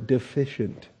heart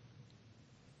deficient.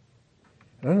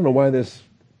 And I don't know why this,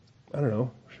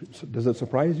 does it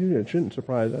surprise you? It shouldn't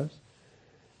surprise us.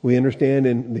 We understand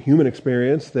in the human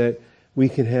experience that we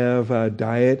can have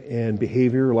diet and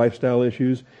behavior, lifestyle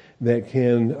issues that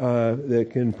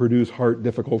can produce heart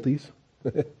difficulties.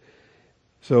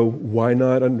 So why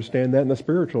not understand that in the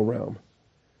spiritual realm?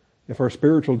 If our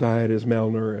spiritual diet is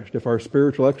malnourished, if our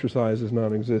spiritual exercise is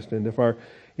non-existent,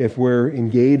 if we're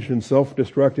engaged in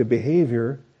self-destructive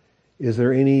behavior, is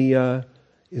there any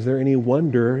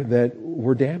wonder that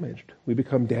we're damaged? We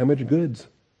become damaged goods.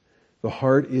 The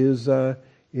heart is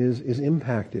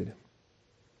impacted.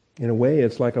 In a way,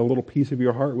 it's like a little piece of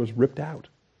your heart was ripped out.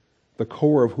 The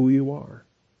core of who you are.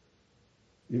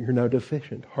 You're now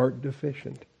deficient, heart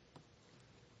deficient.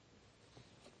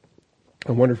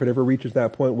 I wonder if it ever reaches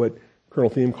that point, what Colonel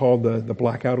Thiem called the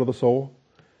blackout of the soul.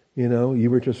 You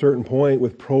reach a certain point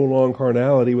with prolonged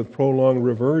carnality, with prolonged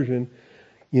reversion.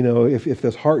 If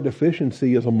this heart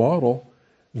deficiency is a model,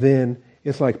 then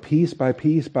it's like piece by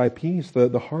piece by piece,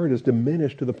 the heart is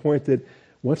diminished to the point that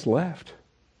what's left?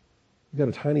 You've got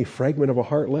a tiny fragment of a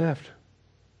heart left.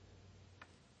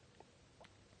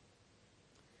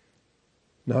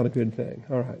 Not a good thing.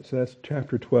 All right, so that's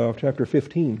chapter 12. Chapter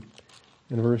 15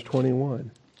 and verse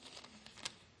 21.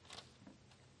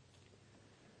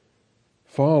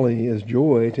 Folly is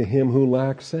joy to him who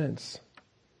lacks sense.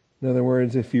 In other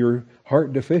words, if you're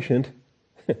heart deficient,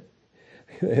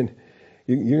 and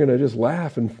You're going to just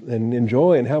laugh and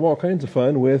enjoy and have all kinds of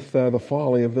fun with the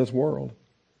folly of this world.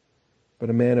 But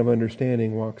a man of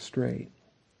understanding walks straight.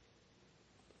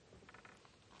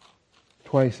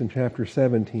 Twice in chapter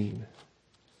 17,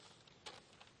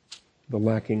 the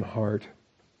lacking heart.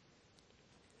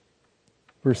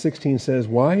 Verse 16 says,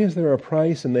 "Why is there a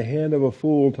price in the hand of a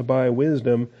fool to buy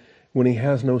wisdom when he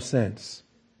has no sense,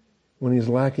 when he's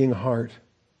lacking heart?"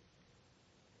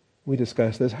 We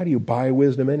discussed this. How do you buy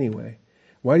wisdom anyway?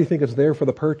 Why do you think it's there for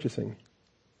the purchasing?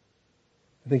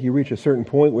 I think you reach a certain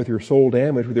point with your soul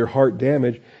damage, with your heart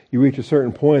damage, you reach a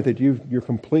certain point that you're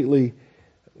completely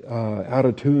out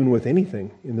of tune with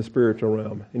anything in the spiritual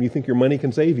realm, and you think your money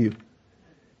can save you.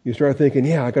 You start thinking,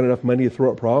 yeah, I got enough money to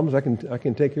throw at problems. I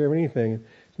can take care of anything.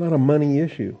 It's not a money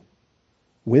issue.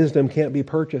 Wisdom can't be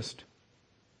purchased.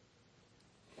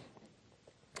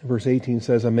 Verse 18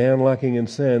 says, "A man lacking in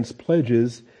sense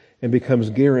pledges and becomes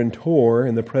guarantor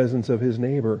in the presence of his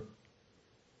neighbor."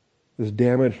 This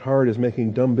damaged heart is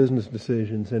making dumb business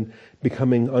decisions and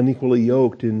becoming unequally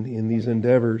yoked in these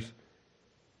endeavors.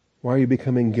 Why are you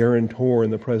becoming guarantor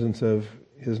in the presence of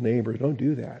his neighbors? Don't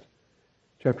do that.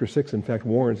 Chapter 6, in fact,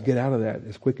 warns, get out of that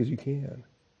as quick as you can.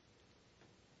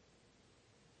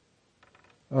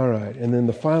 All right, and then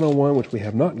the final one, which we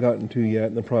have not gotten to yet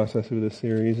in the process of this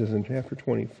series, is in chapter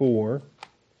 24.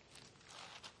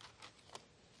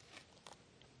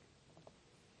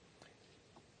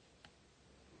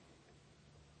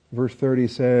 Verse 30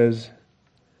 says,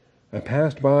 "I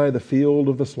passed by the field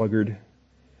of the sluggard,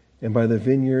 and by the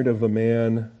vineyard of the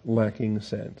man lacking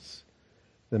sense,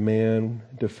 the man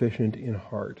deficient in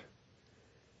heart.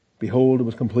 Behold, it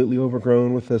was completely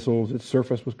overgrown with thistles, its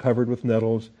surface was covered with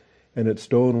nettles, and its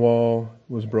stone wall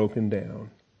was broken down."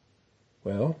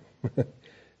 Well,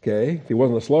 okay, if he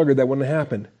wasn't a sluggard, that wouldn't have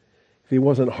happened. If he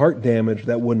wasn't heart damaged,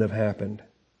 that wouldn't have happened.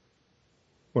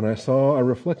 "When I saw, I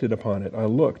reflected upon it. I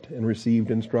looked and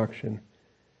received instruction."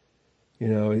 You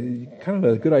know, kind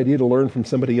of a good idea to learn from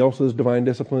somebody else's divine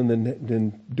discipline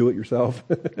than do it yourself.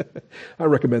 I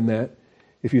recommend that.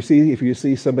 If you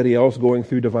see somebody else going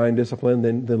through divine discipline,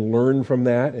 then learn from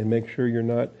that and make sure you're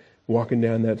not walking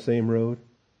down that same road.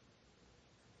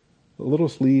 A little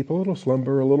sleep, a little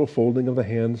slumber, a little folding of the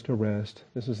hands to rest.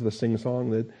 This is the sing-song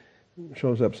that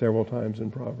shows up several times in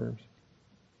Proverbs.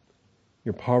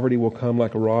 Your poverty will come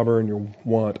like a robber, and your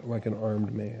want like an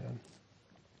armed man.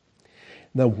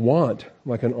 The want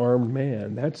like an armed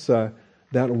man,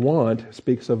 that want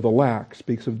speaks of the lack,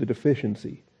 speaks of the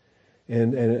deficiency.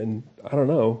 And I don't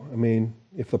know, I mean,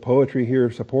 if the poetry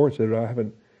here supports it, I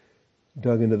haven't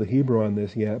dug into the Hebrew on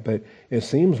this yet, but it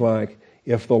seems like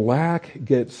if the lack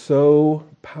gets so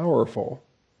powerful,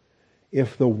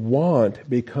 if the want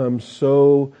becomes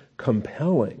so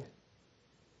compelling,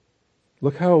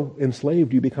 look how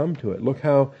enslaved you become to it. Look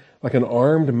how, like an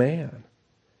armed man.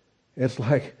 It's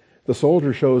like the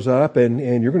soldier shows up and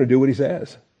you're going to do what he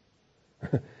says.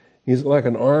 He's like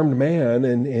an armed man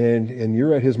and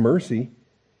you're at his mercy.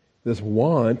 This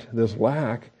want, this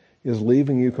lack is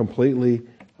leaving you completely,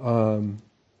 helpless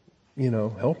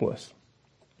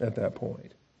at that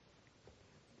point.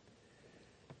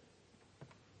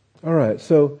 All right,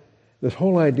 so this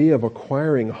whole idea of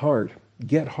acquiring heart,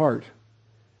 get heart.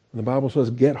 And the Bible says,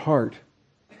 get heart.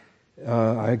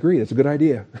 I agree, it's a good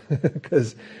idea.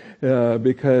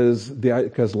 because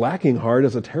lacking heart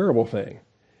is a terrible thing.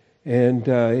 And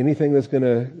anything that's going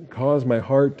to cause my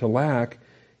heart to lack,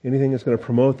 anything that's going to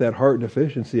promote that heart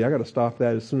deficiency, I got to stop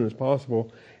that as soon as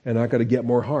possible, and I got to get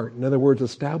more heart. In other words,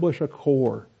 establish a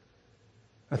core.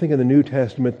 I think in the New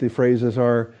Testament the phrases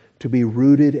are to be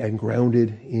rooted and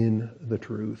grounded in the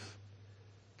truth.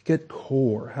 Get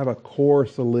core, have a core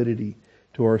solidity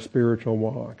to our spiritual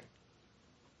walk.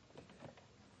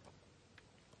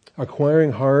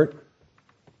 Acquiring heart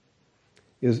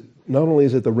is not only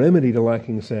is it the remedy to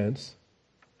lacking sense,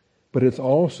 but it's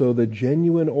also the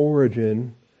genuine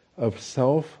origin of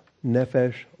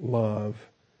self-nephesh love.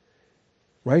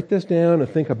 Write this down and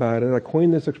think about it. I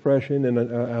coined this expression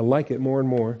and I like it more and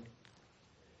more.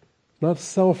 Not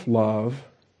self-love,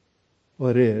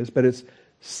 well it is, but it's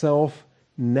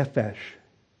self-nephesh,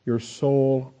 your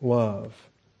soul love.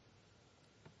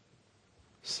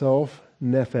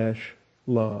 Self-nephesh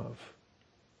love.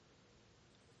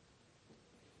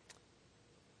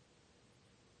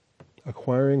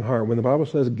 Acquiring heart. When the Bible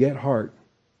says get heart,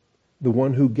 the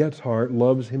one who gets heart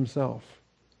loves himself.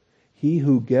 He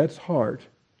who gets heart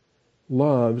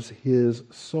loves his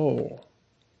soul.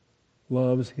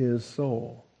 Loves his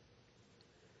soul.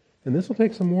 And this will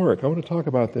take some work. I want to talk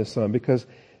about this some because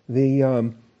of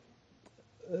the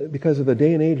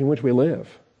day and age in which we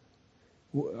live.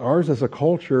 Ours is a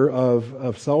culture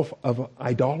of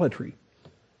idolatry,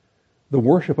 the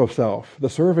worship of self, the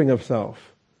serving of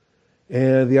self.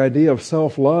 And the idea of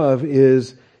self-love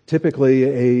is typically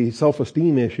a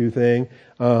self-esteem issue thing.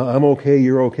 I'm okay,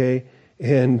 you're okay,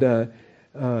 and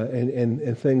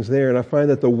things there. And I find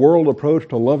that the world approach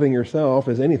to loving yourself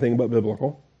is anything but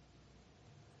biblical.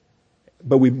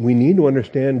 But we need to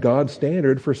understand God's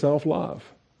standard for self-love.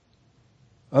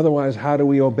 Otherwise, how do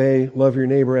we obey love your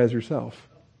neighbor as yourself?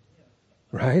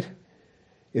 Right?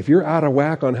 If you're out of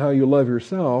whack on how you love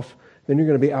yourself, then you're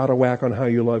going to be out of whack on how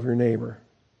you love your neighbor.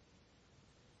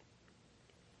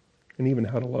 And even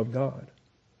how to love God.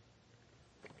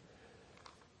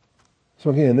 So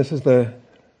again, this is the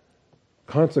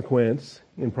consequence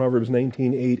in Proverbs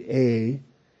 19:8a. It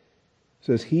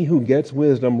says, he who gets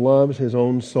wisdom loves his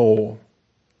own soul,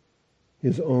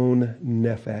 his own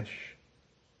nephesh.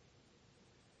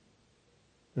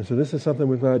 And so this is something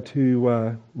we've got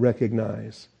to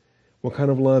recognize. What kind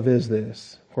of love is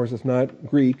this? Of course, it's not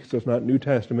Greek, so it's not New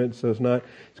Testament, so it's going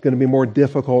to be more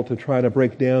difficult to try to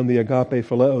break down the agape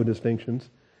phileo distinctions,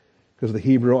 because the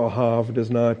Hebrew ahav does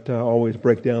not always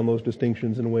break down those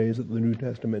distinctions in ways that the New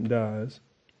Testament does.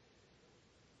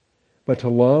 But to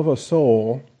love a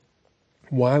soul,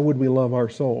 why would we love our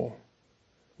soul?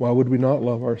 Why would we not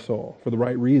love our soul? For the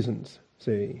right reasons,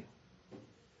 see.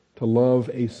 To love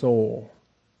a soul.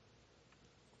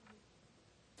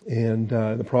 And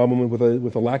the problem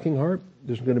with a lacking heart,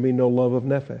 there's going to be no love of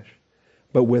nephesh.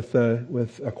 But with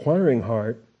acquiring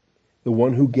heart, the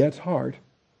one who gets heart,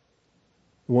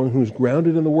 the one who's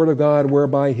grounded in the Word of God,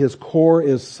 whereby his core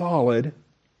is solid,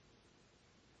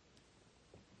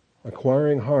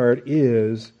 acquiring heart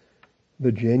is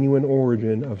the genuine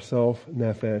origin of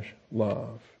self-nephesh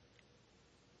love.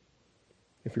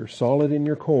 If you're solid in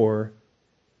your core,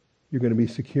 you're going to be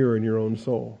secure in your own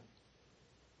soul.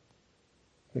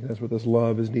 I think that's what this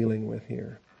love is dealing with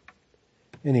here.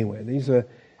 Anyway,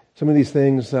 some of these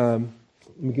things, let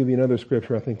me give you another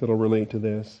scripture I think that'll relate to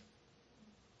this.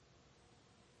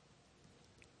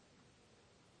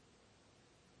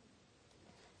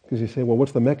 Because you say, well,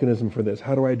 what's the mechanism for this?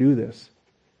 How do I do this?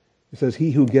 It says,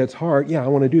 he who gets heart, yeah, I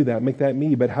want to do that, make that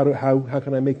me, but how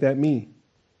can I make that me?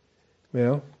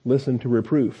 Well, listen to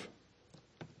reproof.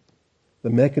 The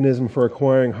mechanism for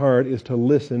acquiring heart is to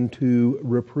listen to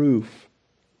reproof.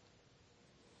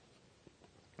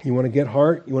 You want to get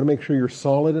heart? You want to make sure you're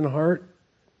solid in heart?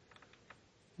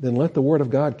 Then let the Word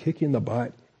of God kick you in the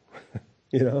butt.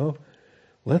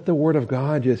 Let the Word of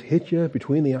God just hit you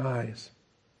between the eyes.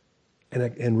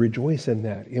 And rejoice in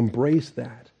that. Embrace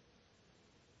that.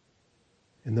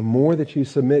 And the more that you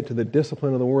submit to the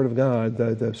discipline of the Word of God,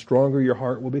 the stronger your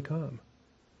heart will become.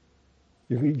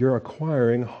 You're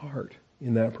acquiring heart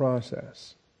in that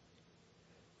process.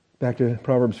 Back to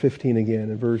Proverbs 15 again,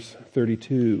 in verse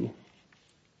 32.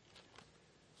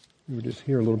 We were just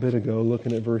here a little bit ago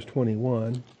looking at verse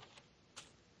 21.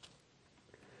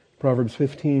 Proverbs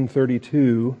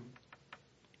 15:32.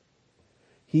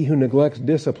 He who neglects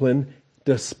discipline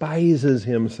despises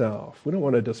himself. We don't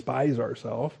want to despise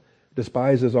ourselves.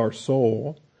 Despises our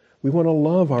soul. We want to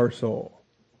love our soul.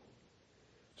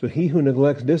 So he who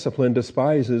neglects discipline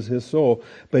despises his soul.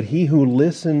 But he who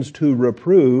listens to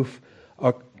reproof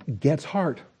gets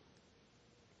heart.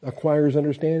 Acquires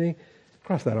understanding.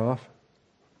 Cross that off.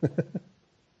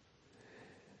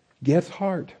 Gets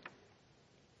heart.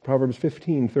 Proverbs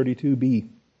 15:32b.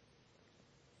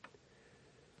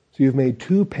 So you've made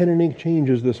 2 pen and ink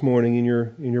changes this morning in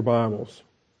your Bibles.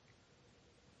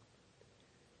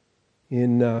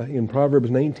 In Proverbs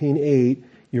 19:8,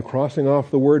 you're crossing off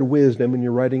the word wisdom and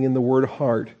you're writing in the word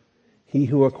heart. He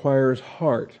who acquires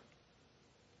heart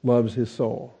loves his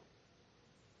soul.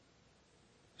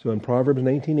 So in Proverbs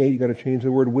 19:8, you've got to change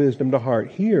the word wisdom to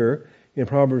heart. Here, in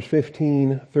Proverbs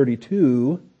 15:32,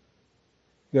 you've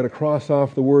got to cross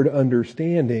off the word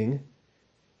understanding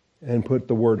and put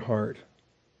the word heart.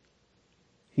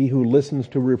 He who listens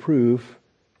to reproof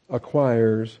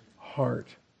acquires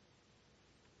heart.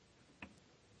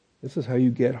 This is how you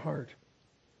get heart.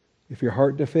 If you're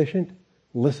heart deficient,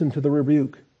 listen to the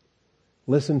rebuke.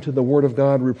 Listen to the Word of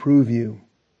God reprove you.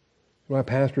 Why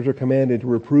pastors are commanded to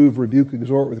reprove, rebuke,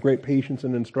 exhort with great patience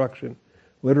and instruction.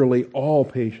 Literally all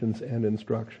patience and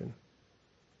instruction.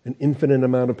 An infinite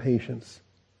amount of patience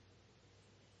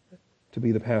to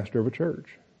be the pastor of a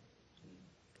church.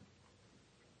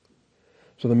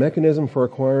 So the mechanism for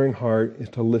acquiring heart is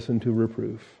to listen to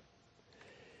reproof.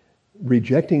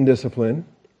 Rejecting discipline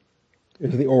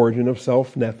is the origin of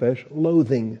self-nephesh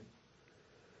loathing.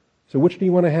 So which do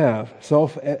you want to have?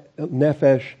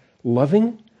 Self-nephesh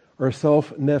loving or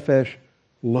self-nephesh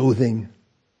loathing?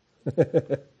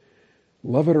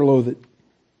 Love it or loathe it,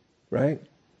 right?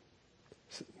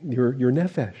 Your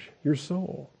nefesh, your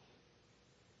soul.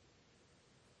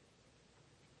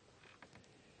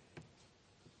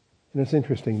 And it's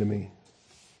interesting to me.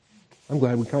 I'm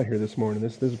glad we got here this morning.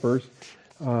 This verse,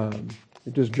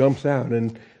 it just jumps out,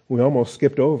 and we almost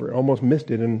skipped over it, almost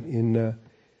missed it in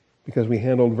because we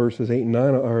handled verses 8 and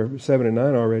 9 or 7 and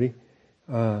 9 already.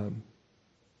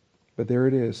 But there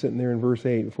it is, sitting there in verse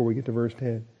 8 before we get to verse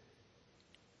 10.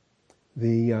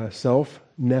 The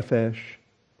self-nefesh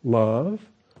love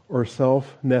or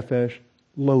self-nefesh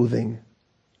loathing.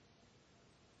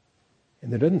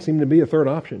 And there doesn't seem to be a third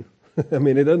option. I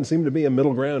mean, it doesn't seem to be a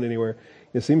middle ground anywhere.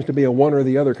 It seems to be a one or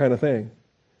the other kind of thing.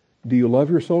 Do you love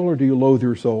your soul or do you loathe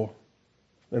your soul?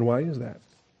 And why is that?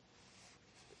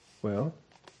 Well,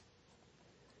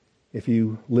 if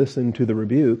you listen to the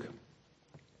rebuke,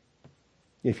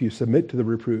 if you submit to the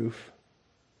reproof,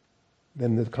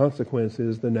 then the consequence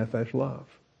is the nefesh love,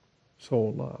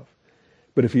 soul love.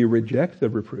 But if you reject the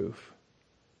reproof,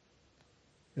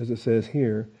 as it says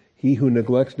here, he who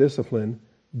neglects discipline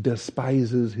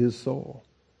despises his soul,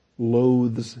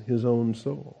 loathes his own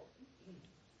soul.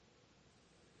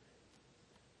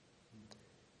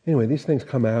 Anyway, these things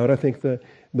come out. I think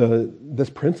this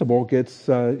principle gets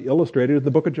illustrated in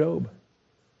the book of Job.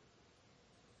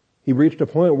 He reached a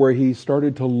point where he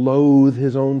started to loathe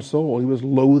his own soul. He was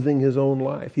loathing his own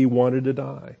life. He wanted to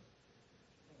die.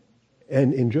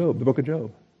 And in Job, the book of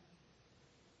Job.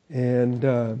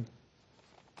 And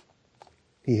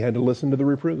he had to listen to the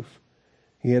reproof.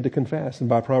 He had to confess. And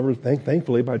by Proverbs,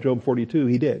 thankfully, by Job 42,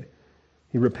 he did.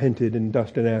 He repented in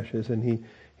dust and ashes, and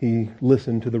he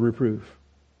listened to the reproof.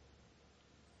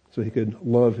 So he could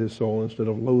love his soul instead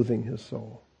of loathing his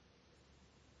soul.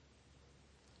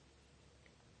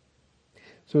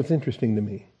 So it's interesting to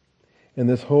me. And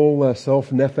this whole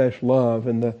self-nefesh love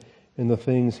and the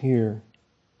things here.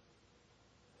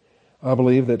 I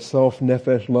believe that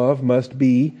self-nefesh love must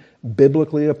be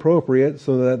biblically appropriate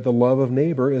so that the love of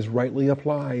neighbor is rightly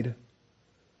applied.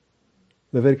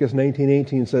 Leviticus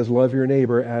 19:18 says, love your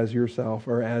neighbor as yourself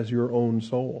or as your own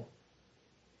soul.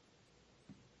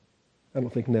 I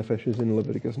don't think nefesh is in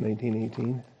Leviticus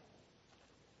 19:18.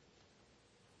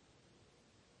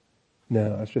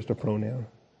 No, it's just a pronoun.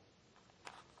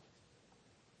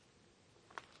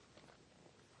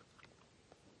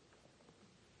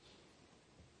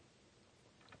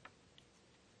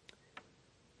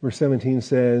 Verse 17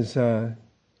 says,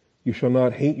 you shall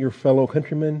not hate your fellow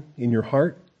countrymen in your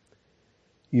heart.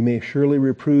 You may surely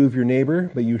reprove your neighbor,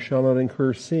 but you shall not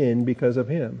incur sin because of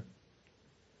him.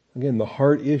 Again, the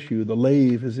heart issue, the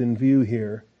lave is in view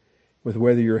here, with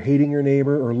whether you're hating your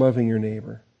neighbor or loving your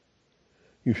neighbor.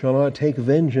 You shall not take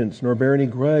vengeance nor bear any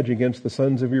grudge against the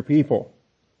sons of your people,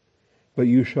 but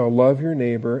you shall love your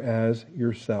neighbor as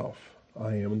yourself.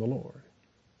 I am the Lord.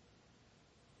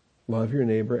 Love your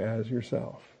neighbor as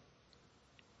yourself.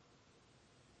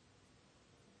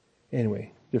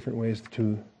 Anyway, different ways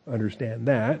to understand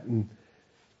that and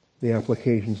the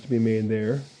applications to be made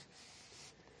there.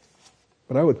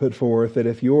 But I would put forth that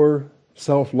if your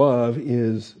self-love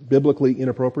is biblically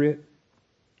inappropriate,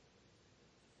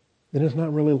 then it's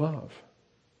not really love.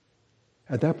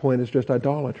 At that point, it's just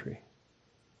idolatry.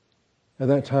 At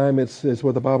that time, it's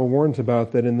what the Bible warns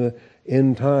about, that in the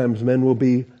end times, men will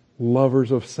be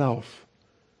lovers of self,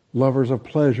 lovers of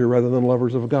pleasure rather than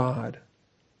lovers of God.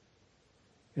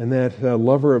 And that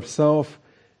lover of self,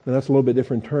 and that's a little bit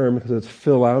different term because it's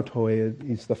philautoi,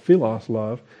 it's the philos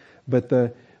love, but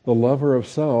the lover of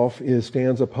self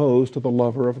stands opposed to the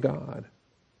lover of God.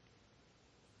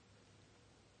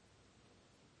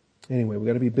 Anyway, we've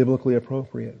got to be biblically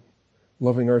appropriate,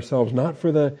 loving ourselves not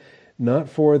for the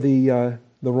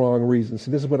wrong reasons.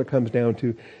 See, this is what it comes down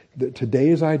to.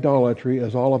 Today's idolatry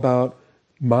is all about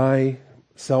my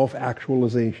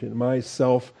self-actualization, my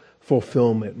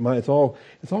self-fulfillment. It's all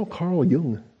Carl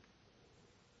Jung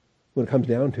when it comes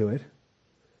down to it.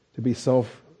 To be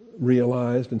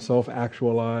self-realized and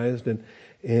self-actualized,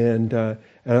 and so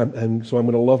I'm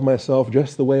going to love myself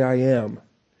just the way I am,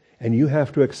 and you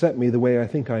have to accept me the way I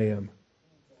think I am.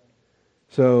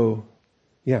 So,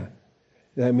 yeah,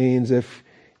 that means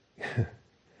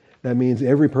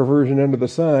every perversion under the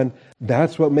sun,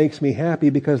 that's what makes me happy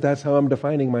because that's how I'm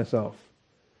defining myself.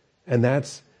 And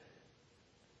that's,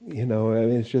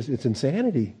 it's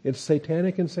insanity. It's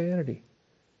satanic insanity.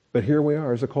 But here we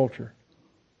are as a culture.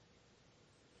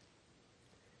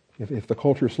 If the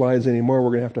culture slides anymore, we're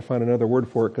going to have to find another word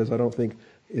for it because I don't think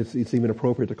it's even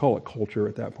appropriate to call it culture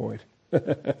at that point.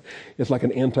 It's like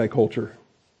an anti-culture,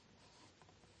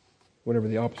 whatever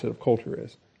the opposite of culture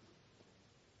is.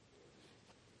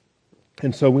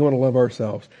 And so we want to love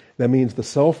ourselves. That means the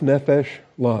self-nefesh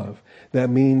love. That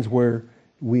means where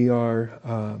we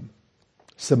are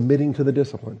submitting to the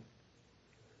discipline.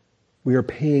 We are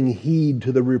paying heed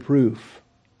to the reproof.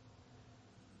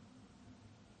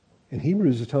 And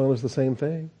Hebrews is telling us the same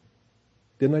thing.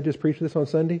 Didn't I just preach this on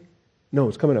Sunday? No,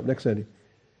 it's coming up next Sunday.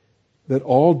 That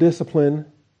all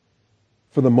discipline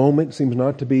for the moment seems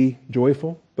not to be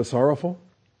joyful, but sorrowful.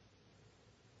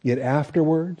 Yet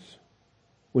afterwards,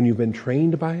 when you've been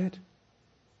trained by it,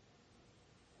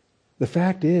 the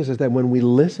fact is that when we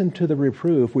listen to the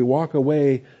reproof, we walk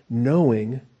away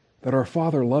knowing that our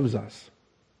Father loves us.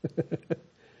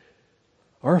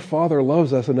 Our Father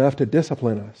loves us enough to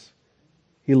discipline us.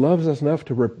 He loves us enough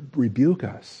to rebuke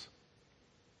us.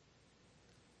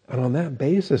 And on that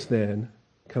basis then,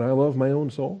 can I love my own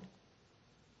soul?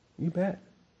 You bet.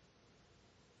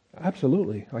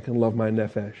 Absolutely, I can love my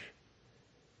nefesh.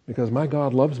 Because my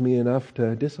God loves me enough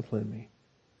to discipline me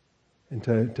and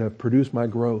to produce my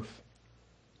growth.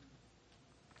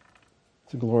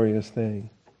 It's a glorious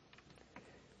thing.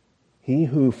 He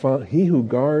who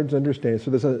guards understands.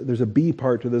 So there's a B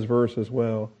part to this verse as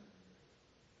well.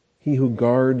 He who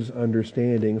guards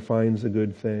understanding finds a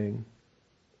good thing.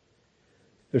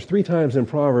 There's 3 times in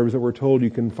Proverbs that we're told you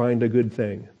can find a good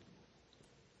thing.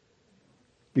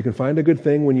 You can find a good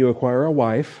thing when you acquire a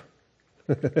wife.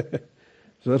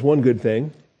 So that's one good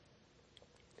thing.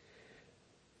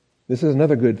 This is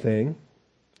another good thing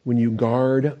when you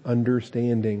guard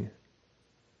understanding.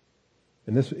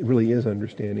 And this really is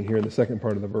understanding here in the second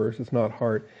part of the verse. It's not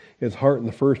heart. It's heart in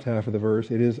the first half of the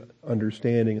verse. It is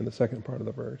understanding in the second part of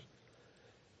the verse.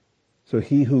 So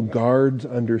he who guards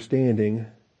understanding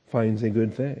finds a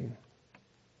good thing.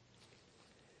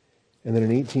 And then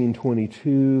in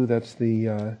 18:22, that's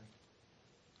the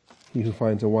he who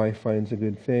finds a wife finds a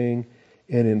good thing.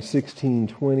 And in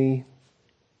 16:20,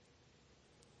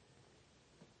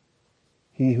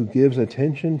 he who gives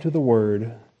attention to the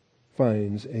word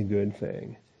finds a good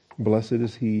thing. Blessed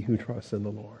is he who trusts in the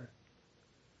Lord.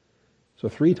 So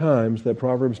 3 times that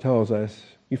Proverbs tells us,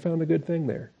 you found a good thing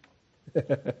there.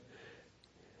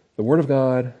 The Word of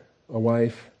God, a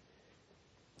wife,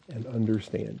 and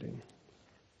understanding.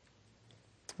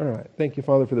 All right. Thank you,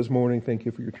 Father, for this morning. Thank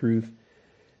you for your truth.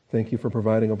 Thank you for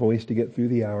providing a voice to get through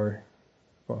the hour.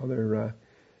 Father,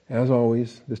 as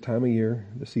always, this time of year,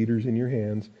 the cedar's in your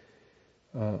hands.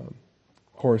 Of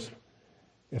course,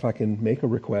 if I can make a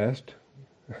request,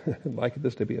 I'd like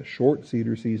this to be a short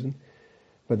cedar season,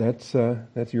 but that's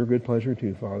your good pleasure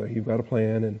too, Father. You've got a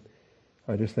plan, and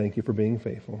I just thank you for being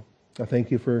faithful. I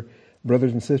thank you for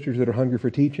brothers and sisters that are hungry for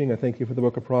teaching. I thank you for the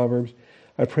book of Proverbs.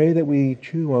 I pray that we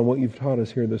chew on what you've taught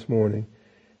us here this morning,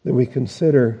 that we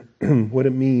consider what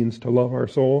it means to love our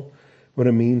soul, what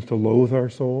it means to loathe our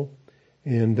soul,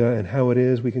 and how it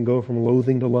is we can go from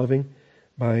loathing to loving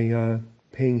by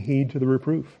paying heed to the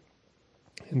reproof.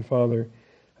 And Father,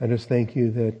 I just thank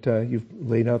you that you've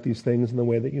laid out these things in the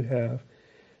way that you have.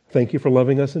 Thank you for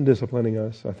loving us and disciplining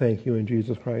us. I thank you in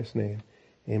Jesus Christ's name.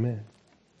 Amen.